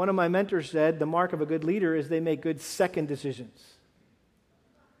as one of my mentors said, the mark of a good leader is they make good second decisions.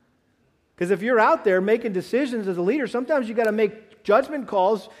 Because if you're out there making decisions as a leader, sometimes you got to make judgment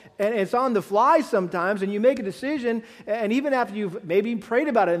calls, and it's on the fly sometimes, and you make a decision, and even after you've maybe prayed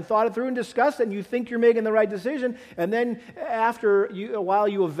about it and thought it through and discussed it, and you think you're making the right decision, and then after a while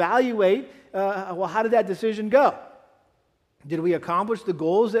you evaluate, well, how did that decision go? Did we accomplish the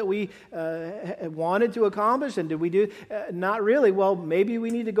goals that we wanted to accomplish, and did we do? Not really. Well, maybe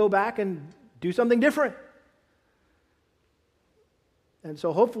we need to go back and do something different. And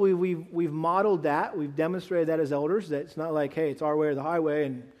so hopefully we've modeled that, we've demonstrated that as elders, that it's not like, hey, it's our way or the highway,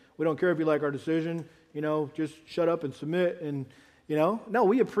 and we don't care if you like our decision, just shut up and submit, and, No,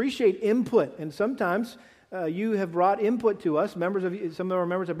 we appreciate input, and sometimes you have brought input to us, some of our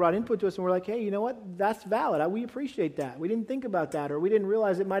members have brought input to us, and we're like, hey, you know what, that's valid, we appreciate that, we didn't think about that, or we didn't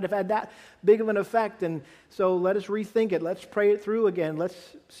realize it might have had that big of an effect, and so let us rethink it, let's pray it through again, let's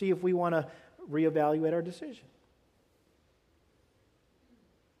see if we want to reevaluate our decision.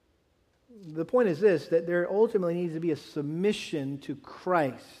 The point is this, that there ultimately needs to be a submission to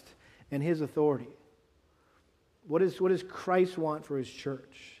Christ and His authority. What does Christ want for His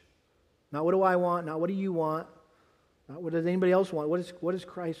church? Not what do I want, not what do you want, not what does anybody else want. What does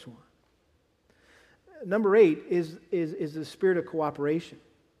Christ want? Number 8 is the spirit of cooperation.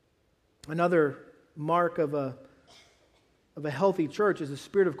 Another mark of a healthy church is the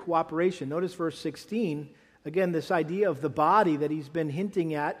spirit of cooperation. Notice verse 16, again, this idea of the body that he's been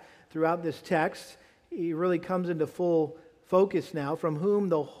hinting at throughout this text, he really comes into full focus now, from whom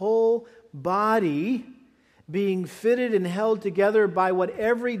the whole body, being fitted and held together by what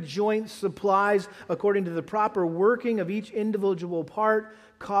every joint supplies according to the proper working of each individual part,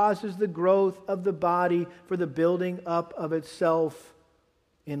 causes the growth of the body for the building up of itself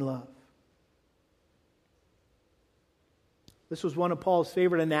in love. This was one of Paul's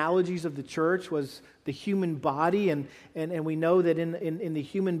favorite analogies of the church, was the human body. And we know that in the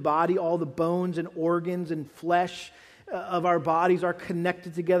human body, all the bones and organs and flesh of our bodies are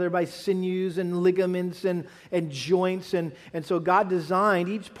connected together by sinews and ligaments and joints. And so God designed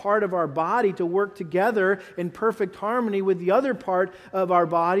each part of our body to work together in perfect harmony with the other part of our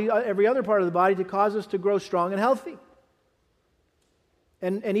body, every other part of the body, to cause us to grow strong and healthy.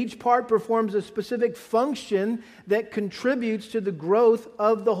 And each part performs a specific function that contributes to the growth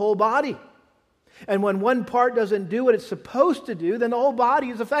of the whole body. And when one part doesn't do what it's supposed to do, then the whole body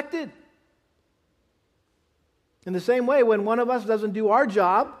is affected. In the same way, when one of us doesn't do our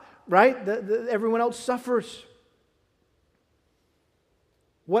job, right, everyone else suffers.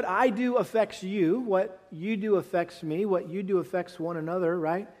 What I do affects you. What you do affects me. What you do affects one another,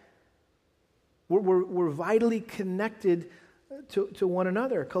 right? We're vitally connected to one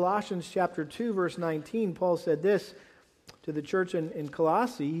another. Colossians chapter 2, verse 19, Paul said this to the church in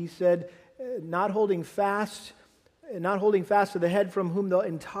Colossae. He said, not holding fast to the head, from whom the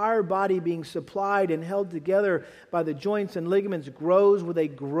entire body, being supplied and held together by the joints and ligaments, grows with a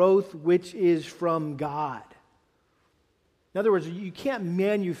growth which is from God. In other words, you can't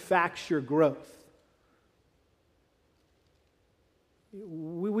manufacture growth.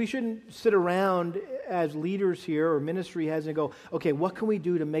 We shouldn't sit around as leaders here or ministry has and go, okay, what can we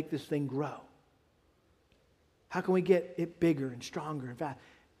do to make this thing grow? How can we get it bigger and stronger and fast?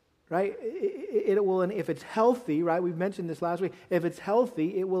 Right? It will, if it's healthy, right? We've mentioned this last week. If it's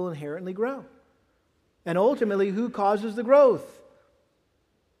healthy, it will inherently grow. And ultimately, who causes the growth?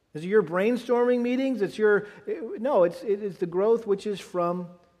 Is it your brainstorming meetings? It's the growth which is from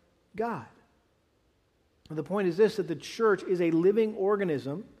God. The point is this, that the church is a living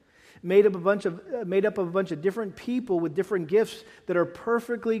organism made up of a bunch of different people with different gifts that are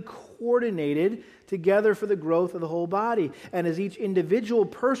perfectly coordinated together for the growth of the whole body. And as each individual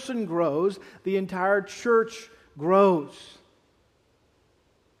person grows, the entire church grows.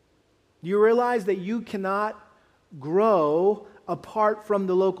 Do you realize that you cannot grow apart from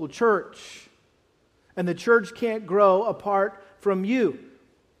the local church? And the church can't grow apart from you.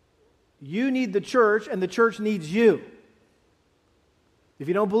 You need the church, and the church needs you. If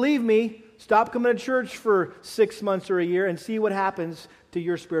you don't believe me, stop coming to church for 6 months or a year and see what happens to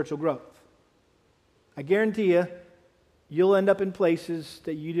your spiritual growth. I guarantee you, you'll end up in places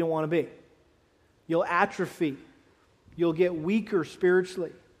that you didn't want to be. You'll atrophy. You'll get weaker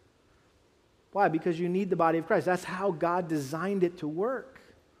spiritually. Why? Because you need the body of Christ. That's how God designed it to work.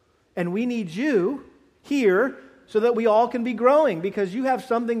 And we need you here so that we all can be growing, because you have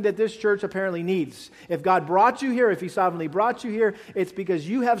something that this church apparently needs. If God brought you here, if He sovereignly brought you here, it's because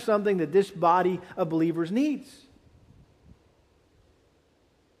you have something that this body of believers needs.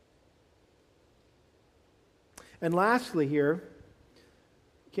 And lastly here,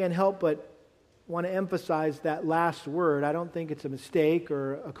 can't help but want to emphasize that last word. I don't think it's a mistake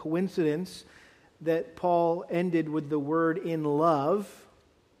or a coincidence that Paul ended with the word in love,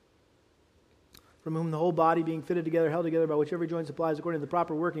 from whom the whole body being fitted together, held together by which every joint supplies according to the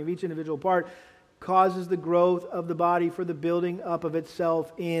proper working of each individual part, causes the growth of the body for the building up of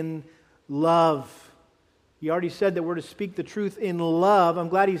itself in love. He already said that we're to speak the truth in love. I'm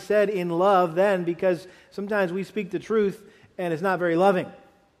glad he said in love then, because sometimes we speak the truth and it's not very loving.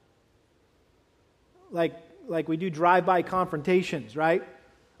 Like we do drive-by confrontations, right?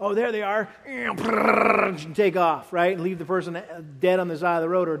 Oh, there they are. Take off, right? And leave the person dead on the side of the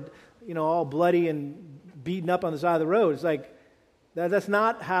road, or all bloody and beaten up on the side of the road. It's like, that's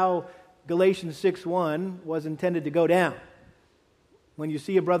not how Galatians 6:1 was intended to go down. When you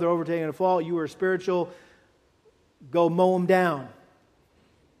see a brother overtaking a fault, you are spiritual, go mow them down.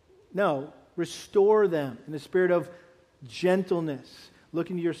 No, restore them in the spirit of gentleness.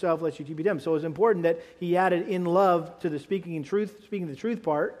 Looking to yourself, lest you be condemned. So it's important that he added in love to the speaking the truth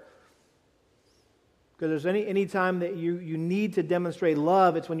part. Because there's any time that you need to demonstrate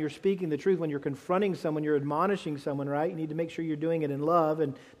love, it's when you're speaking the truth, when you're confronting someone, you're admonishing someone, right? You need to make sure you're doing it in love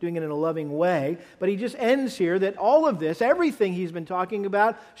and doing it in a loving way. But he just ends here that all of this, everything he's been talking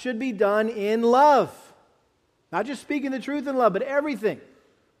about, should be done in love. Not just speaking the truth in love, but everything.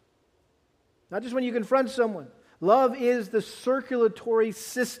 Not just when you confront someone. Love is the circulatory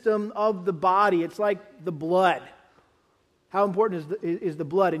system of the body. It's like the blood. How important is the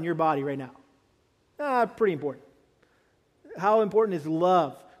blood in your body right now? Pretty important. How important is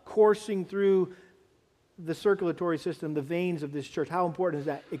love coursing through the circulatory system, the veins of this church? How important is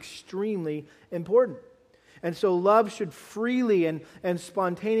that? Extremely important. And so love should freely and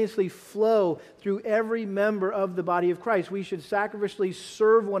spontaneously flow through every member of the body of Christ. We should sacrificially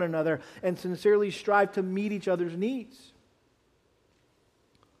serve one another and sincerely strive to meet each other's needs.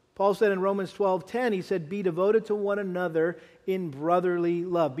 Paul said in Romans 12:10, he said, be devoted to one another in brotherly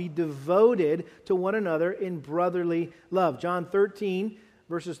love. Be devoted to one another in brotherly love. John 13,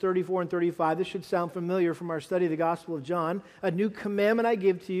 verses 34 and 35. This should sound familiar from our study of the Gospel of John. A new commandment I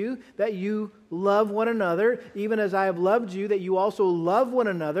give to you, that you love one another, even as I have loved you, that you also love one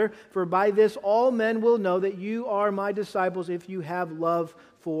another. For by this all men will know that you are my disciples, if you have love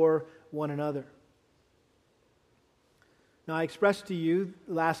for one another. Now, I expressed to you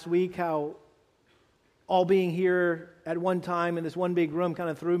last week how all being here at one time in this one big room kind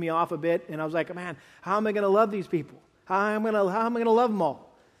of threw me off a bit. And I was like, man, how am I going to love these people? How am I going to love them all?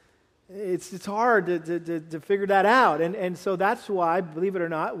 It's hard to figure that out. And so that's why, believe it or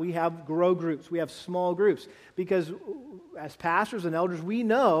not, we have grow groups. We have small groups. Because as pastors and elders, we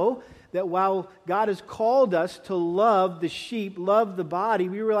know that while God has called us to love the sheep, love the body,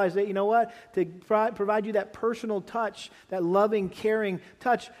 we realize that, to provide you that personal touch, that loving, caring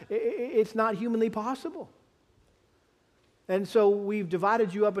touch, it's not humanly possible. And so we've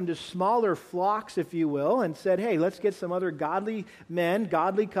divided you up into smaller flocks, if you will, and said, hey, let's get some other godly men,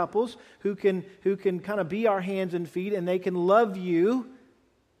 godly couples who can kind of be our hands and feet, and they can love you,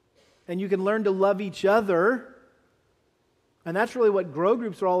 and you can learn to love each other. And that's really what grow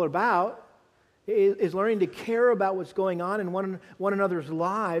groups are all about, is learning to care about what's going on in one another's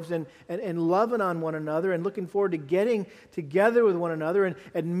lives and loving on one another and looking forward to getting together with one another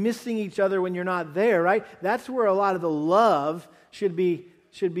and missing each other when you're not there, right? That's where a lot of the love should be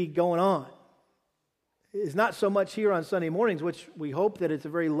going on. It's not so much here on Sunday mornings, which we hope that it's a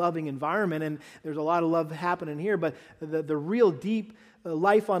very loving environment and there's a lot of love happening here, but the real deep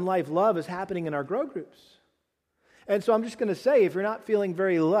life-on-life love is happening in our grow groups. And so I'm just going to say, if you're not feeling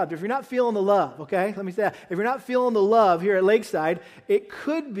very loved, if you're not feeling the love, okay, let me say that. If you're not feeling the love here at Lakeside, it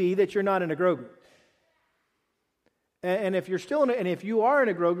could be that you're not in a grow group. And if you're still and if you are in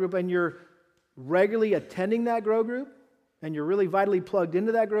a grow group and you're regularly attending that grow group and you're really vitally plugged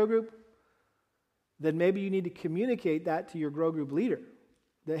into that grow group, then maybe you need to communicate that to your grow group leader.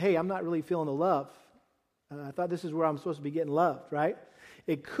 That, hey, I'm not really feeling the love. I thought this is where I'm supposed to be getting loved, right?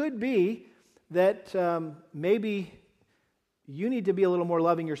 It could be that maybe you need to be a little more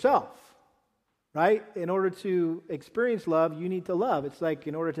loving yourself, right? In order to experience love, you need to love. It's like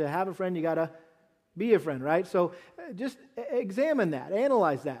in order to have a friend, you got to Be a friend, right? So just examine that,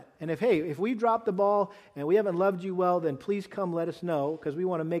 analyze that. And if we dropped the ball and we haven't loved you well, then please come let us know, because we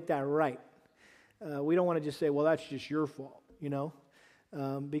want to make that right. We don't want to just say, well, that's just your fault,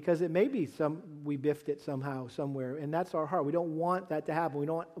 because it may be we biffed it somehow, somewhere, and that's our heart. We don't want that to happen. We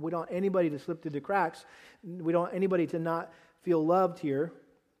don't want anybody to slip through the cracks. We don't want anybody to not feel loved here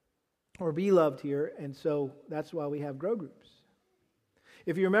or be loved here, and so that's why we have grow groups.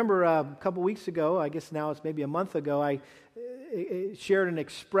 If you remember a couple weeks ago, I guess now it's maybe a month ago, I shared an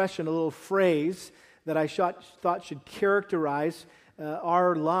expression, a little phrase that I thought should characterize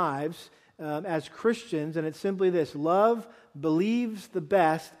our lives as Christians, and it's simply this: love believes the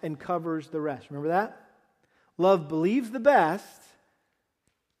best and covers the rest. Remember that? Love believes the best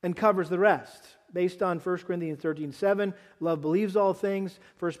and covers the rest. Based on 1 Corinthians 13:7, love believes all things.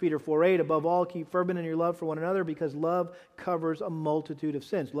 1 Peter 4:8, above all, keep fervent in your love for one another, because love covers a multitude of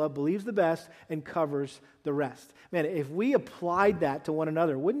sins. Love believes the best and covers the rest. Man, if we applied that to one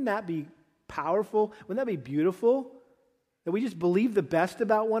another, wouldn't that be powerful? Wouldn't that be beautiful? That we just believe the best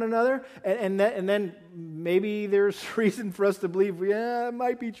about one another, and then maybe there's reason for us to believe, yeah, it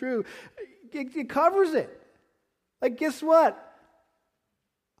might be true. It covers it. Like, guess what?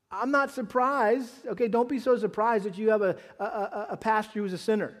 I'm not surprised. Okay, don't be so surprised that you have a pastor who's a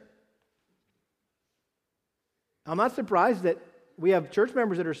sinner. I'm not surprised that we have church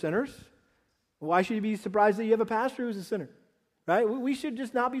members that are sinners. Why should you be surprised that you have a pastor who's a sinner? Right? We should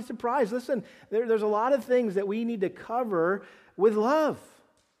just not be surprised. Listen, there's a lot of things that we need to cover with love.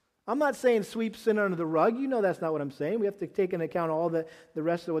 I'm not saying sweep sin under the rug. You know that's not what I'm saying. We have to take into account all the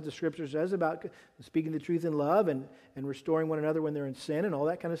rest of what the Scripture says about speaking the truth in love and restoring one another when they're in sin and all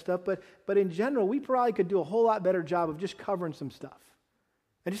that kind of stuff. But in general, we probably could do a whole lot better job of just covering some stuff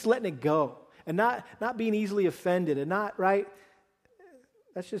and just letting it go and not being easily offended and not, right?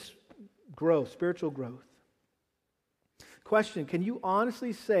 That's just growth, spiritual growth. Question: can you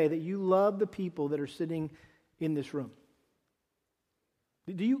honestly say that you love the people that are sitting in this room?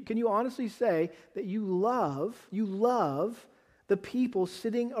 Can you honestly say that you love the people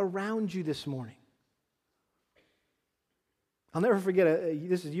sitting around you this morning? I'll never forget,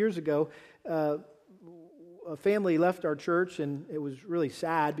 this is years ago, a family left our church, and it was really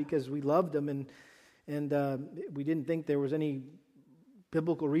sad because we loved them, and we didn't think there was any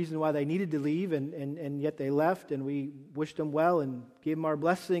biblical reason why they needed to leave, and yet they left, and we wished them well and gave them our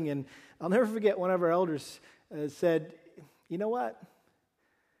blessing. And I'll never forget, one of our elders said, you know what?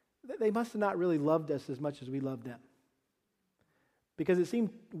 They must have not really loved us as much as we loved them, because it seemed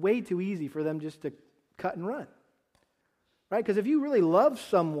way too easy for them just to cut and run, right? Because if you really love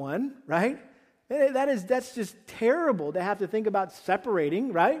someone, right, that's just terrible to have to think about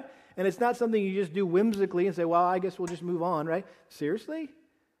separating, right? And it's not something you just do whimsically and say, well, I guess we'll just move on, right? Seriously?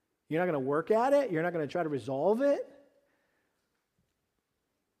 You're not going to work at it? You're not going to try to resolve it?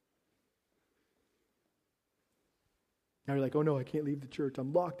 Now you're like, oh no, I can't leave the church.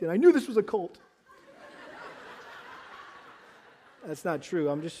 I'm locked in. I knew this was a cult. That's not true.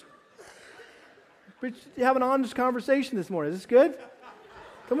 I'm just having an honest conversation this morning. Is this good?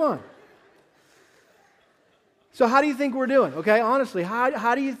 Come on. So how do you think we're doing? Okay, honestly,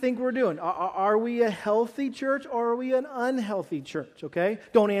 how do you think we're doing? Are we a healthy church or are we an unhealthy church? Okay?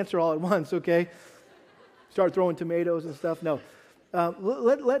 Don't answer all at once, okay? Start throwing tomatoes and stuff. No. How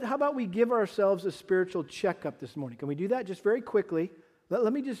about we give ourselves a spiritual checkup this morning? Can we do that just very quickly?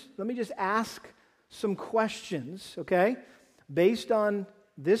 Let me just ask some questions, okay, based on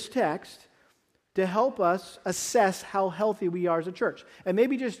this text to help us assess how healthy we are as a church. And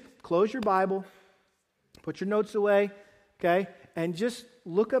maybe just close your Bible, put your notes away, okay, and just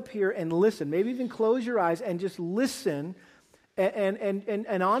look up here and listen. Maybe even close your eyes and just listen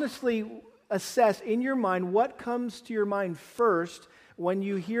and honestly assess in your mind what comes to your mind first when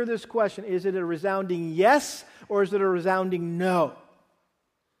you hear this question. Is it a resounding yes, or is it a resounding no?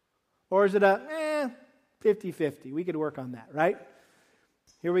 Or is it a 50-50? We could work on that, right?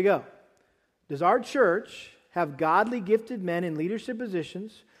 Here we go. Does our church have godly gifted men in leadership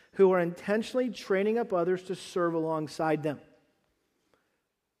positions who are intentionally training up others to serve alongside them?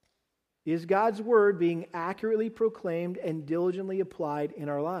 Is God's word being accurately proclaimed and diligently applied in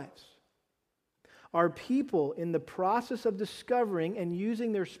our lives? Are people in the process of discovering and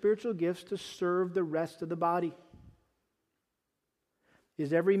using their spiritual gifts to serve the rest of the body?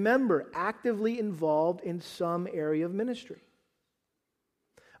 Is every member actively involved in some area of ministry?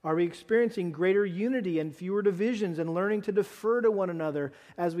 Are we experiencing greater unity and fewer divisions and learning to defer to one another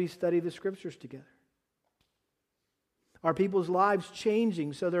as we study the Scriptures together? Are people's lives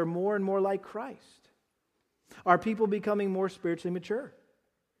changing so they're more and more like Christ? Are people becoming more spiritually mature?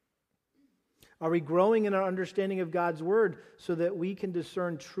 Are we growing in our understanding of God's Word so that we can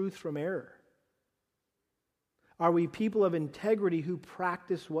discern truth from error? Are we people of integrity who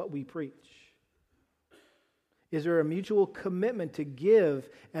practice what we preach? Is there a mutual commitment to give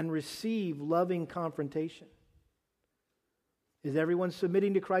and receive loving confrontation? Is everyone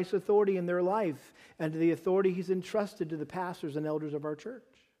submitting to Christ's authority in their life and to the authority He's entrusted to the pastors and elders of our church?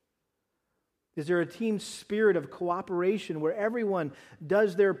 Is there a team spirit of cooperation where everyone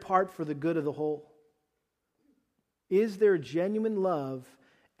does their part for the good of the whole? Is there genuine love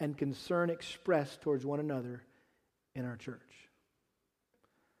and concern expressed towards one another in our church?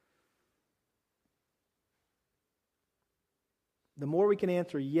 The more we can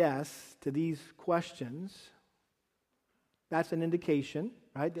answer yes to these questions, that's an indication,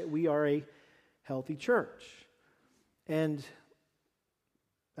 right, that we are a healthy church. And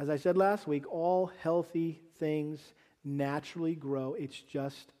as I said last week, all healthy things naturally grow. It's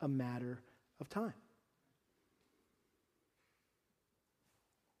just a matter of time.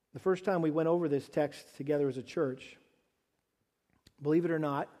 The first time we went over this text together as a church, believe it or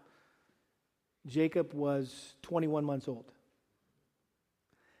not, Jacob was 21 months old.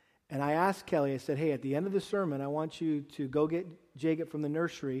 And I asked Kelly, I said, hey, at the end of the sermon, I want you to go get Jacob from the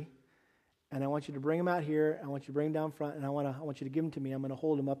nursery, and I want you to bring him out here. I want you to bring him down front, and I want you to give him to me. I'm going to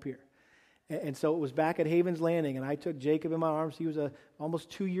hold him up here. And so it was back at Havens Landing, and I took Jacob in my arms. He was almost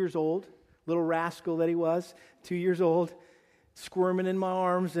 2 years old, little rascal that he was, 2 years old, squirming in my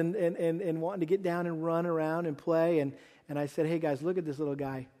arms and wanting to get down and run around and play. And I said, hey, guys, look at this little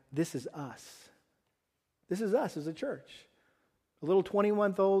guy. This is us. This is us as a church. A little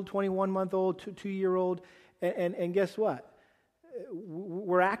 21-month-old, 2-year-old. And guess what?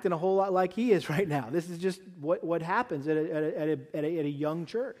 We're acting a whole lot like he is right now. This is just what happens at a young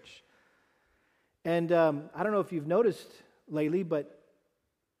church. And I don't know if you've noticed lately, but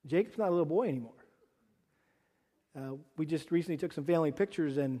Jacob's not a little boy anymore. We just recently took some family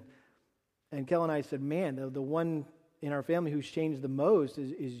pictures, and Kel and I said, man, the one in our family who's changed the most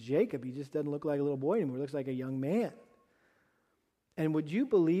is Jacob. He just doesn't look like a little boy anymore. He looks like a young man. And would you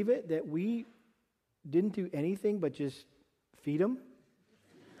believe it that we didn't do anything but just feed him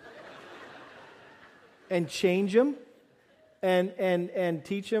and change him and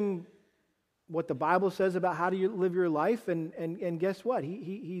teach him what the Bible says about how to live your life? And guess what?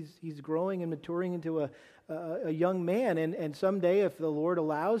 He's growing and maturing into a young man. And someday, if the Lord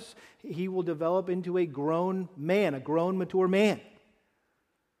allows, he will develop into a grown man, a grown, mature man.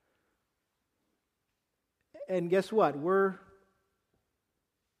 And guess what? We're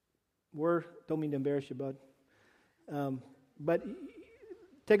don't mean to embarrass you, bud. But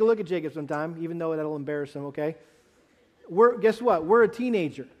take a look at Jacob sometime, even though that'll embarrass him, okay? Guess what? We're a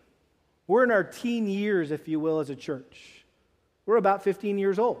teenager. We're in our teen years, if you will, as a church. We're about 15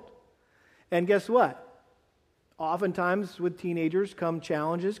 years old. And guess what? Oftentimes with teenagers come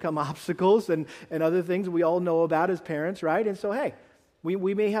challenges, come obstacles, and other things we all know about as parents, right? And so, hey,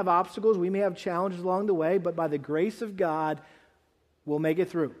 we may have obstacles, we may have challenges along the way, but by the grace of God, we'll make it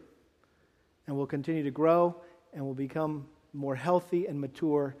through. And we'll continue to grow, and we'll become more healthy and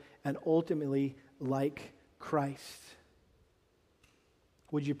mature, and ultimately like Christ.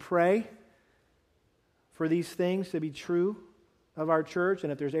 Would you pray for these things to be true of our church?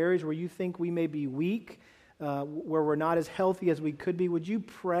 And if there's areas where you think we may be weak, where we're not as healthy as we could be, would you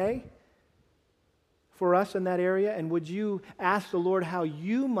pray for us in that area? And would you ask the Lord how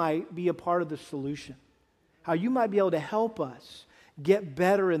you might be a part of the solution? How you might be able to help us get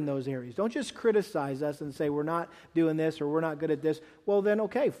better in those areas. Don't just criticize us and say we're not doing this or we're not good at this. Well, then,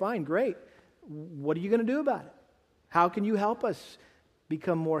 okay, fine, great. What are you going to do about it? How can you help us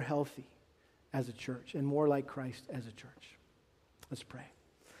become more healthy as a church and more like Christ as a church? Let's pray.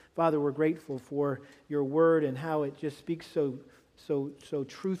 Father, we're grateful for your word and how it just speaks so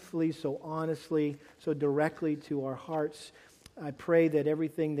truthfully, so honestly, so directly to our hearts. I pray that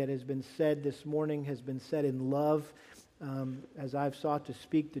everything that has been said this morning has been said in love. As I've sought to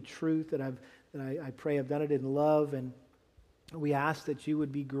speak the truth, that I pray I've done it in love, and we ask that you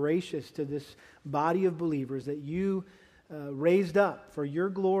would be gracious to this body of believers that you raised up for your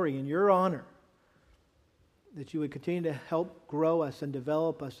glory and your honor, that you would continue to help grow us and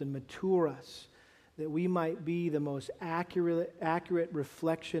develop us and mature us, that we might be the most accurate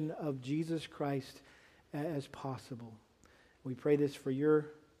reflection of Jesus Christ as possible. We pray this for your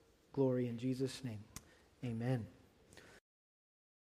glory in Jesus' name. Amen.